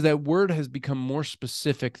because that word has become more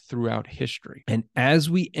specific throughout history. And as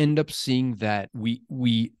we end up seeing that,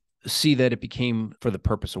 we see that it became for the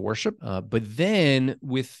purpose of worship. But then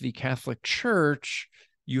with the Catholic Church,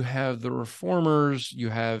 you have the Reformers, you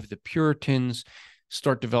have the Puritans.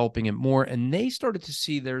 start developing it more. And they started to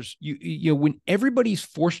see there's, when everybody's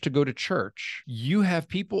forced to go to church, you have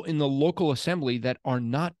people in the local assembly that are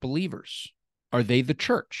not believers. Are they the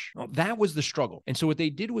church? Well, that was the struggle. And so what they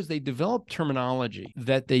did was they developed terminology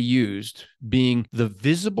that they used, being the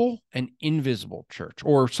visible and invisible church,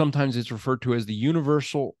 or sometimes it's referred to as the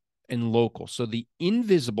universal and local. So the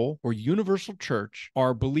invisible or universal church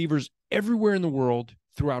are believers everywhere in the world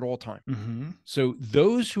throughout all time. Mm-hmm. So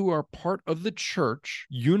those who are part of the church,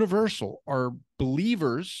 universal, are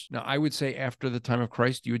believers. Now, I would say after the time of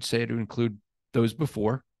Christ, you would say it would include those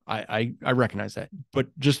before. I recognize that, but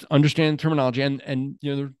just understand the terminology, and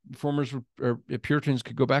the reformers or Puritans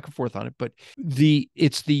could go back and forth on it, but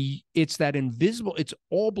it's that invisible, it's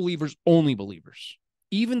all believers, only believers,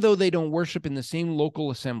 even though they don't worship in the same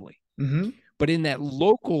local assembly. Mm-hmm. But in that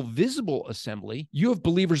local visible assembly, you have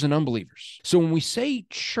believers and unbelievers. So when we say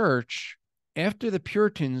church, after the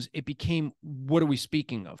Puritans, it became, what are we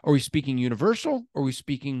speaking of? Are we speaking universal, or are we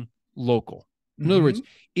speaking local? In other words,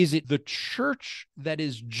 is it the church that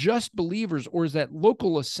is just believers, or is that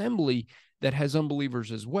local assembly that has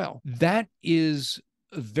unbelievers as well? That is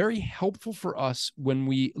very helpful for us when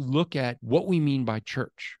we look at what we mean by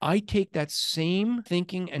church. I take that same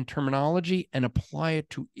thinking and terminology and apply it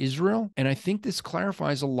to Israel, and I think this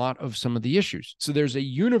clarifies a lot of some of the issues. So there's a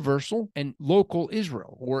universal and local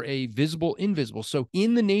Israel, or a visible, invisible. So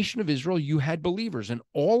in the nation of Israel, you had believers, and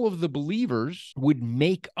all of the believers would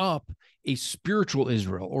make up a spiritual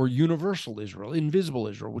Israel, or universal Israel, invisible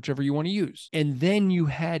Israel, whichever you want to use. And then you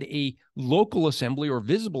had a local assembly or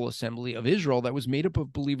visible assembly of Israel that was made up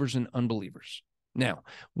of believers and unbelievers. Now,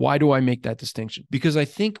 why do I make that distinction? Because I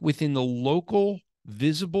think within the local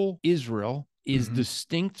visible Israel is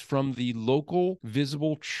distinct from the local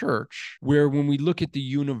visible church, where when we look at the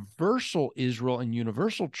universal Israel and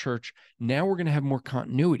universal church, now we're going to have more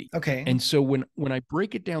continuity. Okay. And so when I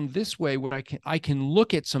break it down this way, I can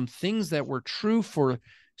look at some things that were true for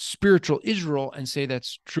spiritual Israel and say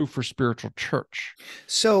that's true for spiritual church.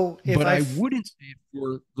 So I wouldn't say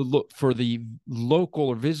it for the local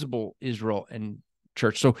or visible Israel and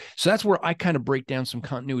church. So that's where I kind of break down some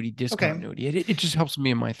continuity, discontinuity. Okay. It just helps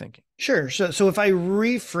me in my thinking. Sure. So if I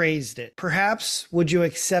rephrased it, perhaps would you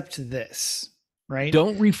accept this? Right?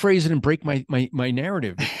 Don't rephrase it and break my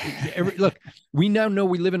narrative. Look, we now know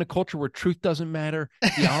we live in a culture where truth doesn't matter,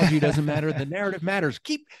 theology doesn't matter, the narrative matters.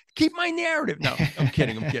 Keep my narrative. No, I'm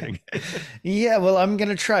kidding. Yeah, well, I'm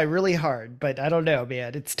gonna try really hard, but I don't know,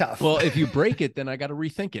 man. It's tough. Well, if you break it, then I got to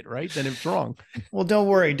rethink it, right? Then it's wrong. Well, don't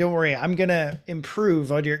worry. I'm gonna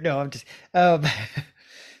improve on your. No, I'm just.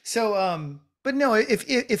 But no,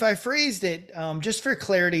 if I phrased it just for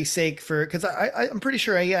clarity's sake, because I'm pretty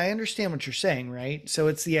sure I understand what you're saying, right? So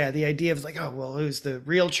it's the idea of like, oh well, who's the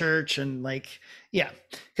real church, and like, yeah,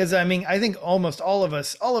 because I mean, I think almost all of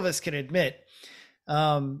us can admit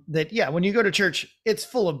that when you go to church, it's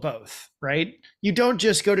full of both, right? You don't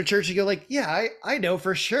just go to church and go like, yeah, I know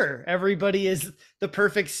for sure everybody is the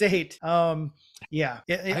perfect saint. I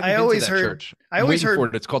always heard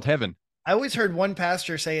it's called heaven. I always heard one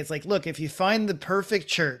pastor say, it's like, look, if you find the perfect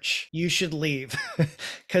church, you should leave,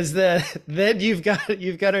 because then you've got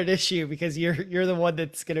an issue, because you're the one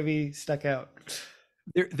that's going to be stuck out.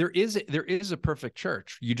 There is a perfect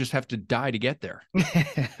church. You just have to die to get there.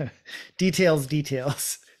 Details.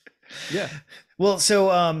 Yeah. Well,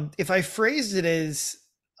 so if I phrased it as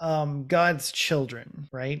God's children,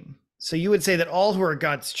 right? So you would say that all who are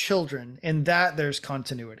God's children, in that there's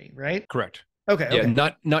continuity, right? Correct. Okay.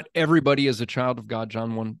 Yeah, not everybody is a child of God,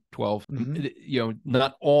 John 1:12. Mm-hmm.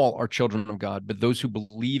 Not all are children of God, but those who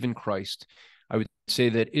believe in Christ. I would say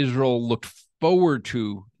that Israel looked forward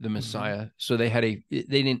to the Messiah. So they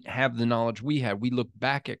didn't have the knowledge we had. We looked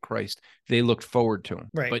back at Christ. They looked forward to him.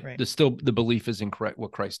 Right. But still the belief is in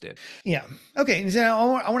what Christ did. Yeah. Okay. So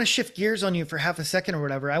I want to shift gears on you for half a second or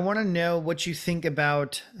whatever. I want to know what you think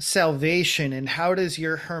about salvation, and how does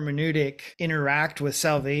your hermeneutic interact with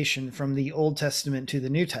salvation from the Old Testament to the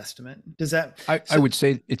New Testament? Does that? I would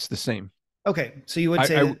say it's the same. Okay. So you would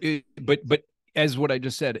say but as what I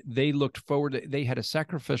just said, they looked forward. They had a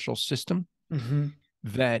sacrificial system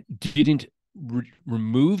that didn't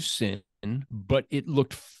remove sin, but it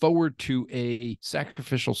looked forward to a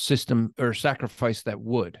sacrificial system or sacrifice that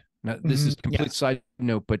would. Now, this is complete side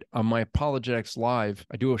note, but on my Apologetics Live,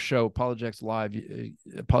 I do a show, Apologetics Live.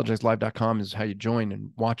 Apologeticslive.com is how you join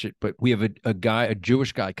and watch it. But we have a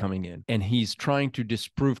Jewish guy coming in, and he's trying to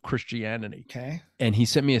disprove Christianity. Okay. And he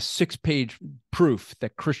sent me a 6-page proof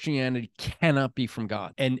that Christianity cannot be from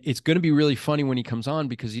God. And it's going to be really funny when he comes on,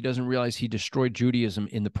 because he doesn't realize he destroyed Judaism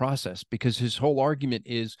in the process, because his whole argument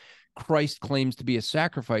is Christ claims to be a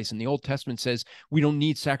sacrifice, and the Old Testament says we don't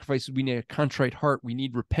need sacrifices, we need a contrite heart, we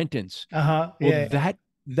need repentance. Uh-huh. Well, Yeah.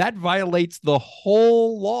 that violates the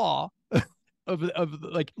whole law of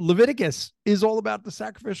like Leviticus is all about the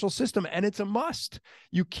sacrificial system, and it's a must.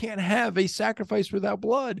 You can't have a sacrifice without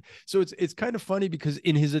blood. So it's kind of funny because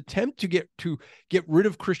in his attempt to get rid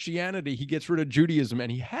of Christianity, he gets rid of Judaism,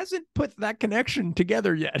 and he hasn't put that connection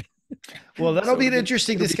together yet. Well, that'll So be an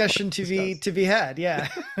interesting discussion to be had. Yeah.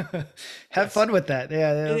 Have fun with that.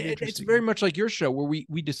 Yeah. It's very much like your show where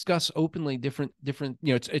we discuss openly different,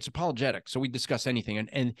 it's apologetic. So we discuss anything,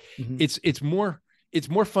 and Mhm. it's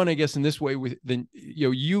more fun, I guess, in this way than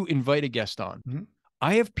you invite a guest on. Mhm.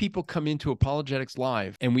 I have people come into Apologetics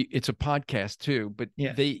Live, and it's a podcast too, but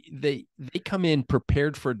Yeah. they come in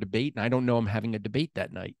prepared for a debate, and I don't know I'm having a debate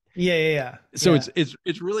that night. Yeah. So Yeah.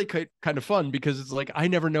 it's really kind of fun because it's like I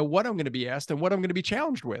never know what I'm going to be asked and what I'm going to be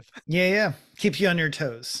challenged with. Yeah. Keeps you on your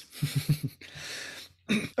toes.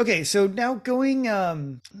 Okay, so now going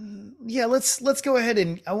let's go ahead,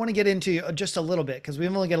 and I want to get into just a little bit because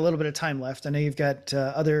we've only got a little bit of time left. I know you've got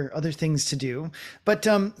other things to do, but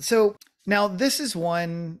so now this is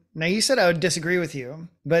one. Now you said I would disagree with you,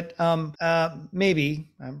 but maybe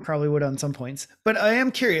I probably would on some points. But I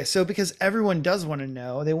am curious. So because everyone does want to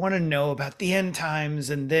know, they want to know about the end times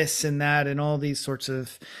and this and that and all these sorts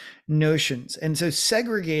of notions. And so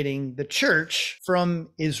segregating the church from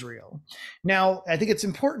Israel. Now, I think it's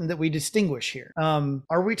important that we distinguish here.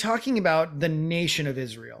 Are we talking about the nation of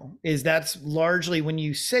Israel? That's largely when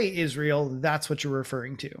you say Israel, that's what you're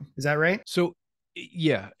referring to. Is that right? So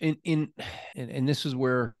yeah, and this is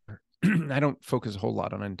where I don't focus a whole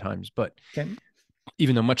lot on end times, but Okay.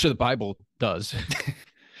 even though much of the Bible does.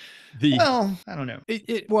 Well, I don't know.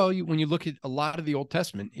 When you look at a lot of the Old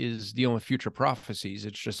Testament is dealing with future prophecies.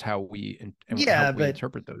 It's just how we how we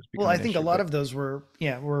interpret those. Well, I think a lot of those were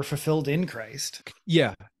fulfilled in Christ.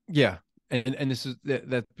 Yeah. And this is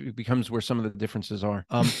that becomes where some of the differences are.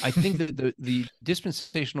 I think that the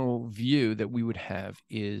dispensational view that we would have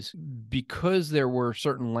is because there were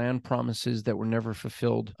certain land promises that were never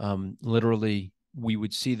fulfilled. Literally, we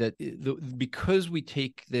would see that because we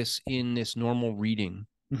take this in this normal reading.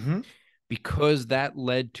 Mm-hmm. Because that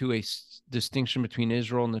led to a distinction between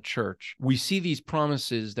Israel and the church. We see these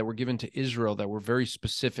promises that were given to Israel that were very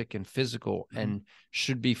specific and physical and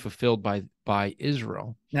should be fulfilled by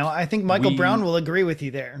Israel. Now, I think Michael Brown will agree with you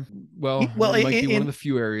there. Well, it might be one of the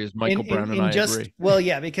few areas Michael Brown and I agree. Well,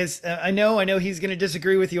 yeah, because I know he's going to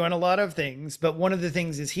disagree with you on a lot of things, but one of the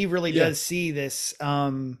things is he really does see this,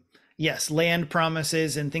 land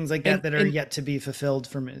promises and things like that are yet to be fulfilled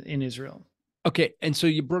in Israel. Okay, and so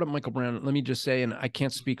you brought up Michael Brown. Let me just say, and I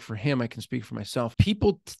can't speak for him, I can speak for myself.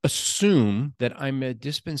 People assume that I'm a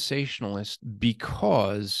dispensationalist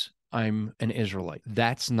because I'm an Israelite.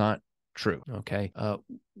 That's not true, okay?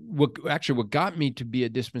 What got me to be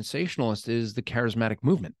a dispensationalist is the charismatic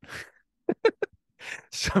movement.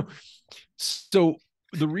 So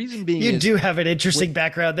the reason being you do have an interesting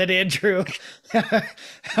background then, Andrew.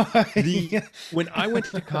 When I went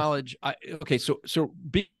to college, so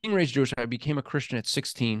being raised Jewish, I became a Christian at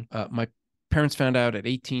 16. My parents found out at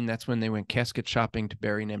 18. That's when they went casket shopping to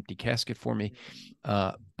bury an empty casket for me.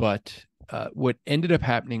 But what ended up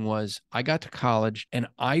happening was I got to college and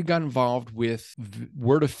I got involved with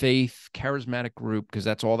Word of Faith, charismatic group, because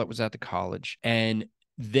that's all that was at the college. And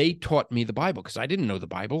they taught me the Bible because I didn't know the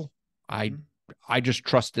Bible. I just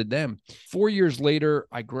trusted them. 4 years later,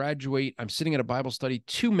 I graduate. I'm sitting at a Bible study.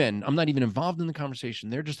 Two men, I'm not even involved in the conversation.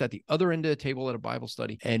 They're just at the other end of the table at a Bible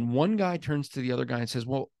study. And one guy turns to the other guy and says,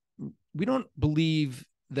 well, we don't believe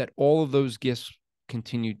that all of those gifts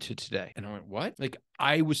continue to today. And I went, what? Like,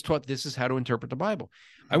 I was taught this is how to interpret the Bible.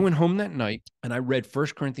 I went home that night and I read 1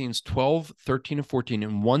 Corinthians 12, 13, and 14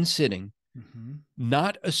 in one sitting,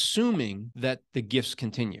 not assuming that the gifts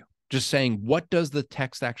continue. Just saying, what does the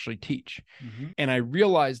text actually teach? And I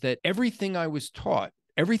realized that everything I was taught,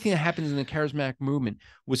 everything that happens in the charismatic movement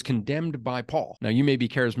was condemned by Paul. Now, you may be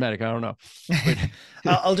charismatic. I don't know. But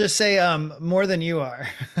I'll just say more than you are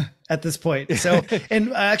at this point. So,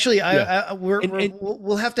 and actually,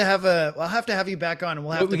 we'll have to have I'll have to have you back on, and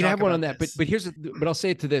we can have one on that. But I'll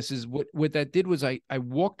say it to this is what that did was I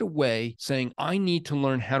walked away saying, I need to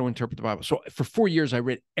learn how to interpret the Bible. So for 4 years, I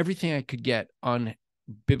read everything I could get on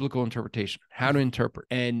biblical interpretation, how to interpret.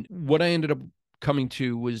 And what I ended up coming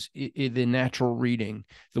to was the natural reading,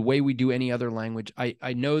 the way we do any other language.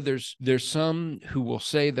 I know there's some who will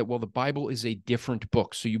say that, well, the Bible is a different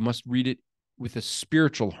book, so you must read it with a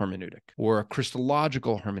spiritual hermeneutic or a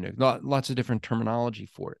Christological hermeneutic, lots of different terminology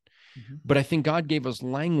for it. But I think God gave us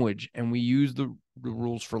language and we use the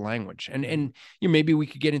rules for language. And maybe we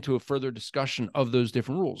could get into a further discussion of those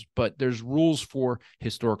different rules, but there's rules for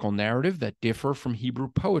historical narrative that differ from Hebrew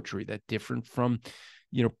poetry, that different from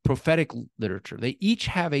prophetic literature. They each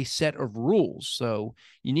have a set of rules. So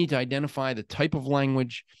you need to identify the type of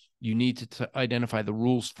language. You need to identify the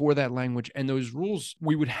rules for that language. And those rules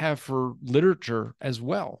we would have for literature as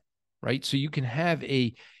well, right? So you can have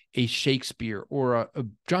a Shakespeare or a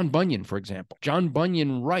John Bunyan, for example. John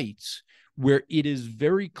Bunyan writes where it is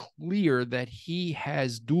very clear that he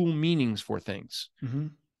has dual meanings for things. Mm-hmm.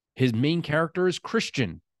 His main character is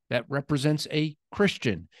Christian. That represents a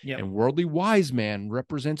Christian. Yep. And worldly wise man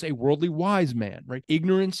represents a worldly wise man, right?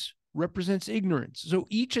 Ignorance represents ignorance.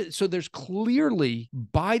 So there's clearly,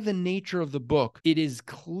 by the nature of the book, it is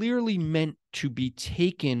clearly meant to be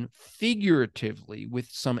taken figuratively with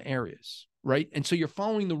some areas, right? And so you're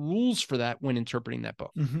following the rules for that when interpreting that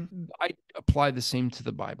book. Mm-hmm. I apply the same to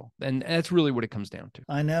the Bible. And that's really what it comes down to.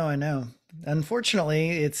 I know. Unfortunately,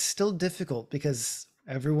 it's still difficult because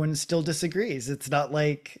everyone still disagrees. It's not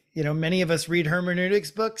like, many of us read hermeneutics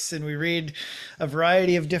books and we read a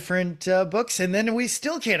variety of different books, and then we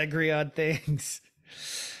still can't agree on things.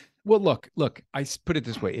 Well, look, I put it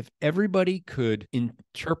this way. If everybody could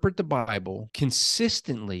interpret the Bible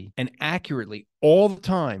consistently and accurately all the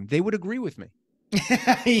time, they would agree with me.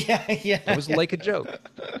 Yeah. It was like a joke.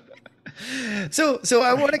 So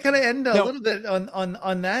I want to kind of end a little bit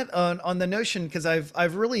on that, on the notion, because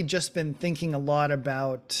I've really just been thinking a lot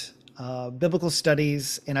about biblical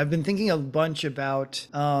studies, and I've been thinking a bunch about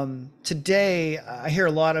today. I hear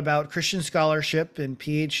a lot about Christian scholarship and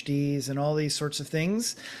PhDs and all these sorts of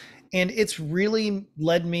things. And it's really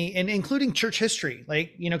led me, and including church history,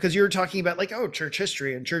 because you were talking about church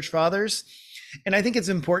history and church fathers. And I think it's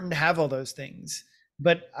important to have all those things.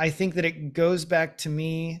 But I think that it goes back to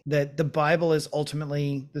me that the Bible is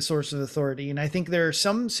ultimately the source of authority. And I think there are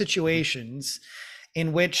some situations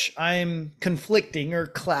in which I'm conflicting or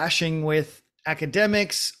clashing with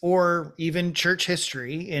academics or even church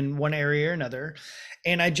history in one area or another.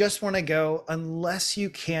 And I just want to go, unless you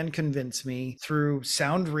can convince me through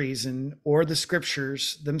sound reason or the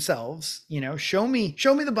scriptures themselves, show me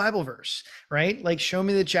the Bible verse, right? Show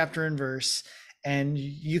me the chapter and verse, and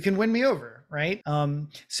you can win me over, right?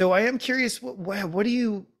 So I am curious, what do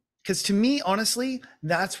you, because to me, honestly,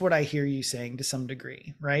 that's what I hear you saying to some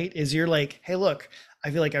degree, right? Is you're like, hey, look, I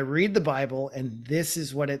feel like I read the Bible and this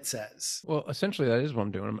is what it says. Well, essentially that is what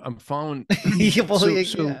I'm doing. I'm following.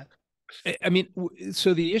 Yeah. I mean,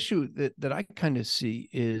 so the issue that I kind of see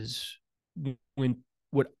is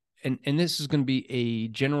and this is going to be a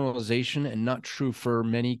generalization and not true for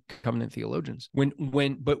many covenant theologians. When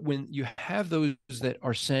you have those that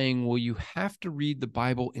are saying, well, you have to read the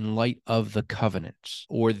Bible in light of the covenants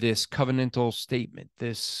or this covenantal statement,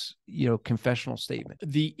 this, confessional statement.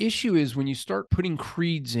 The issue is when you start putting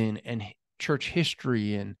creeds in and church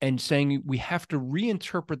history and saying we have to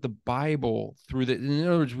reinterpret the Bible through in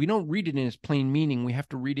other words, we don't read it in its plain meaning. We have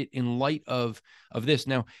to read it in light of this.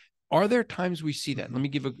 Now, are there times we see that? Let me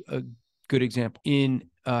give a good example. In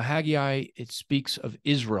Haggai, it speaks of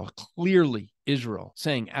Israel, clearly Israel,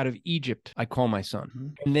 saying, out of Egypt, I call my son. Mm-hmm.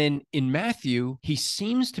 And then in Matthew, he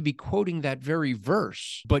seems to be quoting that very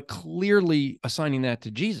verse, but clearly assigning that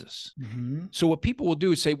to Jesus. Mm-hmm. So what people will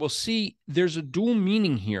do is say, well, see, there's a dual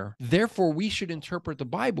meaning here. Therefore, we should interpret the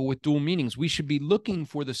Bible with dual meanings. We should be looking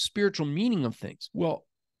for the spiritual meaning of things. Well,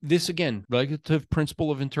 this again, relative principle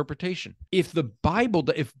of interpretation. If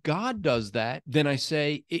God does that, then I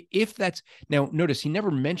say, if that's, now notice he never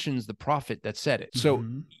mentions the prophet that said it. So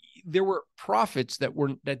there were prophets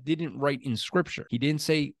that didn't write in scripture. He didn't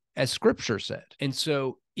say as scripture said. And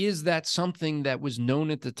so is that something that was known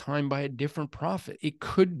at the time by a different prophet? It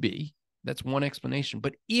could be. That's one explanation.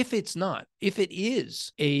 But if it's not, if it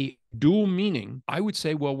is a dual meaning, I would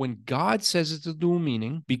say, well, when God says it's a dual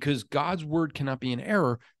meaning, because God's word cannot be an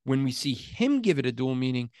error, when we see him give it a dual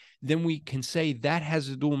meaning, then we can say that has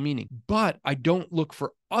a dual meaning. But I don't look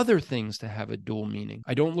for other things to have a dual meaning.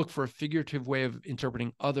 I don't look for a figurative way of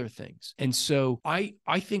interpreting other things. And so I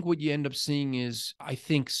think what you end up seeing is, I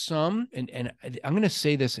think some, and I'm going to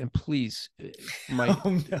say this, and please, my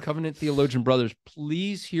covenant theologian brothers,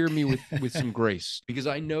 please hear me with some grace, because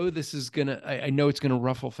I know this is I know it's going to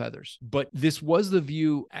ruffle feathers. But this was the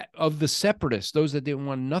view of the separatists, those that didn't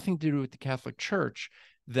want nothing to do with the Catholic Church.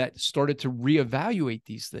 that started to reevaluate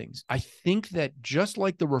these things. I think that just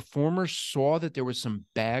like the Reformers saw that there was some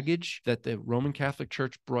baggage that the Roman Catholic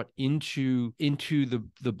Church brought into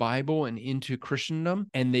the Bible and into Christendom,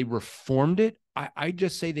 and they reformed it, I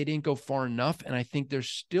just say they didn't go far enough. And I think there's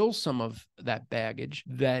still some of that baggage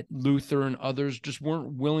that Luther and others just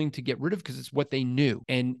weren't willing to get rid of because it's what they knew.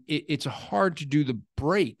 And it's hard to do the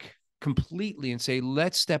break completely and say,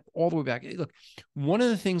 let's step all the way back. Look, one of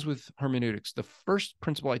the things with hermeneutics, the first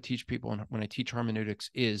principle I teach people when I teach hermeneutics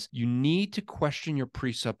is you need to question your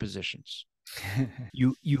presuppositions.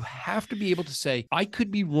 You have to be able to say, I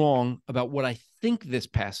could be wrong about what I think this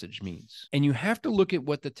passage means. And you have to look at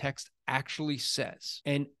what the text actually says.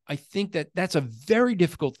 And I think that that's a very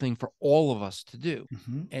difficult thing for all of us to do.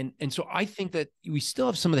 And so I think that we still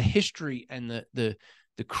have some of the history and the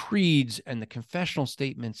creeds and the confessional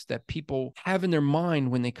statements that people have in their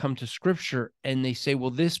mind when they come to scripture, and they say,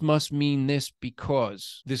 well, this must mean this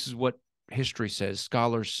because this is what history says,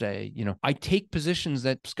 scholars say. I take positions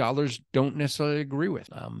that scholars don't necessarily agree with.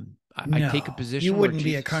 I take a position. You wouldn't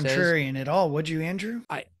be a contrarian at all, would you, Andrew?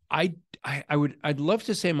 I'd love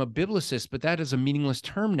to say I'm a biblicist, but that is a meaningless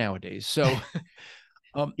term nowadays. So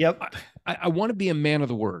yep. I want to be a man of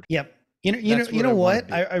the word. Yep. You know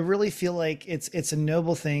what? I really feel like it's a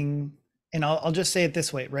noble thing, and I'll just say it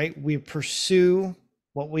this way, right? We pursue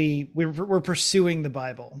what we're pursuing the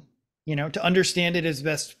Bible, to understand it as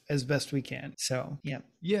best we can. So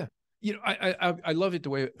yeah. I love it the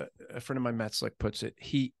way a friend of mine, Matt Slick, puts it.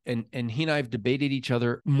 He and I have debated each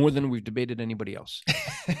other more than we've debated anybody else.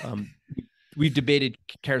 We've debated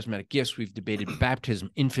charismatic gifts. We've debated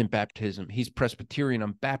baptism, infant baptism. He's Presbyterian.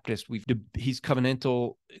 I'm Baptist. He's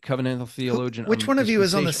covenantal theologian. Which one of you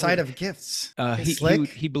is on the side of gifts?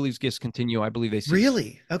 He believes gifts continue. I believe they cease.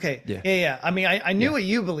 Really? Okay. Yeah. I mean, I knew what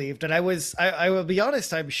you believed, and I will be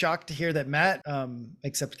honest, I'm shocked to hear that Matt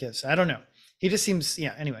accepts gifts. I don't know. He just seems,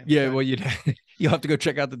 anyway. Yeah, well, you'll have to go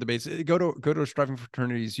check out the debates. Go to Striving for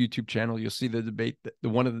Fraternity's YouTube channel. You'll see the debate, the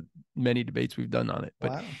one of the many debates we've done on it.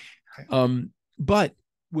 But, wow. Okay. But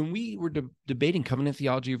when we were debating covenant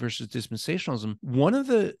theology versus dispensationalism, one of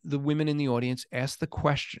the women in the audience asked the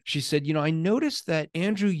question. She said, I noticed that,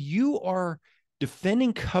 Andrew, you are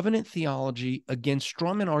defending covenant theology against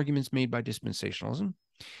strawman arguments made by dispensationalism.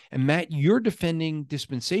 And Matt, you're defending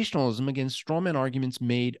dispensationalism against strawman arguments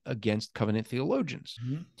made against covenant theologians.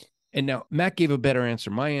 Mm-hmm. And now Matt gave a better answer.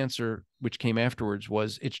 My answer, which came afterwards,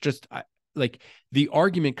 was it's just like the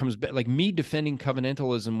argument comes back, like me defending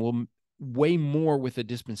covenantalism will weigh more with a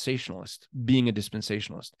dispensationalist, being a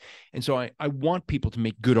dispensationalist. And so I want people to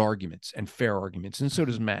make good arguments and fair arguments. And so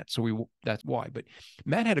does Matt. So that's why. But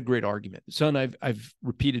Matt had a great argument. Son, I've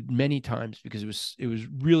repeated many times because it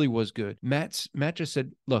really was good. Matt just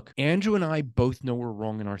said, look, Andrew and I both know we're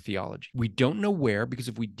wrong in our theology. We don't know where, because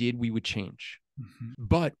if we did, we would change. Mm-hmm.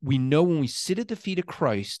 But we know when we sit at the feet of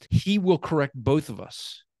Christ, he will correct both of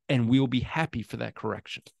us, and we will be happy for that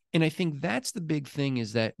correction. And I think that's the big thing,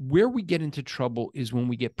 is that where we get into trouble is when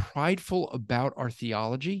we get prideful about our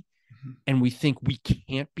theology, mm-hmm. and we think we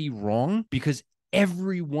can't be wrong because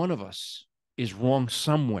every one of us is wrong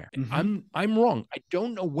somewhere. Mm-hmm. I'm wrong. I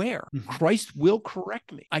don't know where. Mm-hmm. Christ will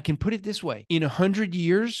correct me. I can put it this way. In 100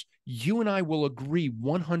 years, you and I will agree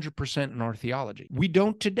 100% in our theology. We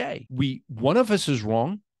don't today. One of us is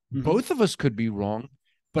wrong. Mm-hmm. Both of us could be wrong.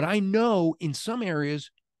 But I know in some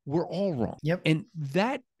areas we're all wrong. Yep. And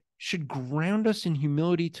that should ground us in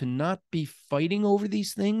humility to not be fighting over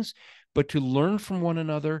these things, but to learn from one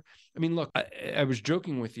another. I mean, look, I was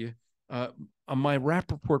joking with you. On my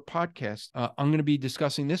Rap Report podcast, I'm going to be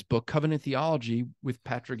discussing this book, Covenant Theology, with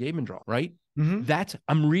Patrick Abendroth, right? Mm-hmm.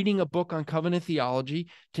 I'm reading a book on covenant theology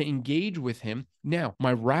to engage with him. Now,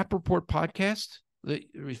 my Rap Report podcast,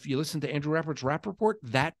 if you listen to Andrew Rappaport's Rap Report,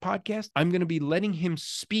 that podcast, I'm going to be letting him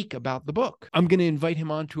speak about the book. I'm going to invite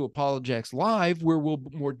him on to Apologetics Live, where we'll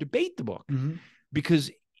more debate the book. Mm-hmm.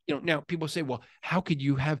 Because now people say, well, how could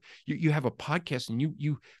you have a podcast and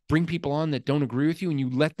you bring people on that don't agree with you and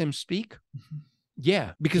you let them speak? Mm-hmm.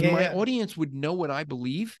 Yeah, because my audience would know what I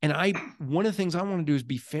believe. And one of the things I want to do is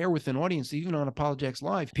be fair with an audience, even on Apologetics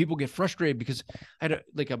Live. People get frustrated because I had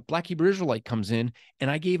a Black Hebrew Israelite comes in,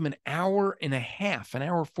 and I gave him an hour and a half, an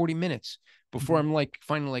hour, 40 minutes before I'm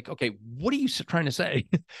finally okay, what are you trying to say?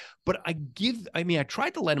 But I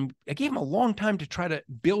tried to I gave him a long time to try to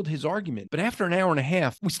build his argument. But after an hour and a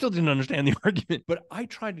half, we still didn't understand the argument. But I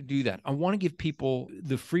tried to do that. I want to give people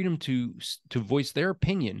the freedom to voice their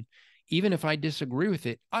opinion. Even if I disagree with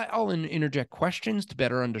it, I'll interject questions to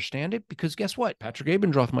better understand it, because guess what? Patrick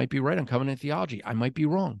Abendroth might be right on covenant theology. I might be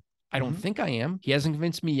wrong. I don't think I am. He hasn't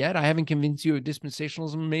convinced me yet. I haven't convinced you of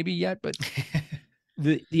dispensationalism maybe yet, but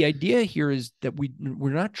The idea here is that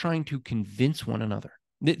we're not trying to convince one another.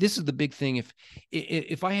 This is the big thing.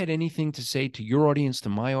 If I had anything to say to your audience, to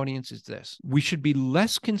my audience, is this: we should be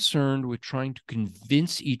less concerned with trying to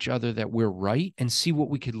convince each other that we're right and see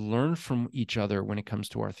what we could learn from each other when it comes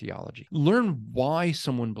to our theology. Learn why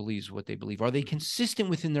someone believes what they believe. Are they consistent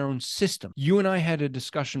within their own system? You and I had a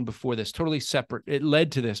discussion before this, totally separate. It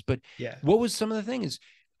led to this, but what was some of the things?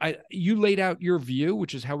 You laid out your view,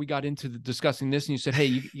 which is how we got into discussing this, and you said, hey,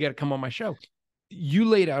 you got to come on my show. You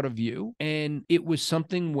laid out a view, and it was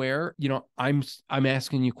something where, I'm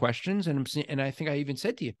asking you questions, and I think I even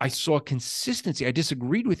said to you, I saw consistency. I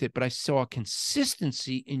disagreed with it, but I saw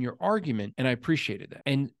consistency in your argument, and I appreciated that.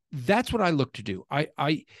 And that's what I look to do.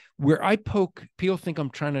 Where I poke, people think I'm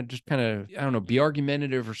trying to just kind of, I don't know, be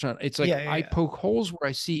argumentative or something. It's like I poke holes where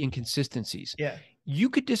I see inconsistencies. Yeah. You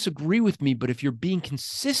could disagree with me, but if you're being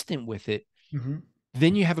consistent with it,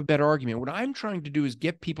 then you have a better argument. What I'm trying to do is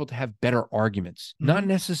get people to have better arguments, not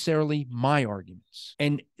necessarily my arguments.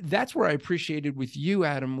 And that's where I appreciated with you,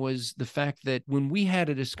 Adam, was the fact that when we had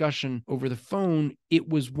a discussion over the phone, it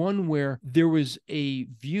was one where there was a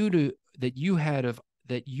view that you had of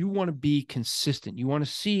that you want to be consistent. You want to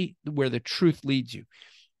see where the truth leads you.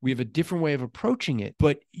 We have a different way of approaching it,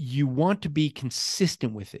 but you want to be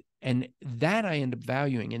consistent with it. And that I end up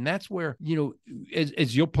valuing. And that's where,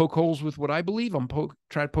 as you'll poke holes with what I believe,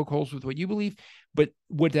 try to poke holes with what you believe. But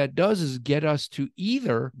what that does is get us to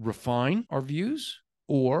either refine our views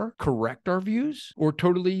or correct our views or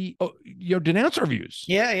totally, denounce our views.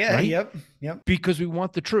 Yeah. Right? Yep. Because we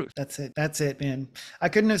want the truth. That's it, man. I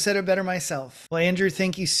couldn't have said it better myself. Well, Andrew,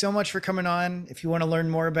 thank you so much for coming on. If you want to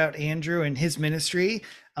learn more about Andrew and his ministry,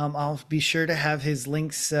 I'll be sure to have his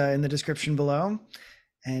links in the description below.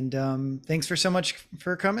 And thanks for so much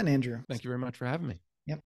for coming, Andrew. Thank you very much for having me.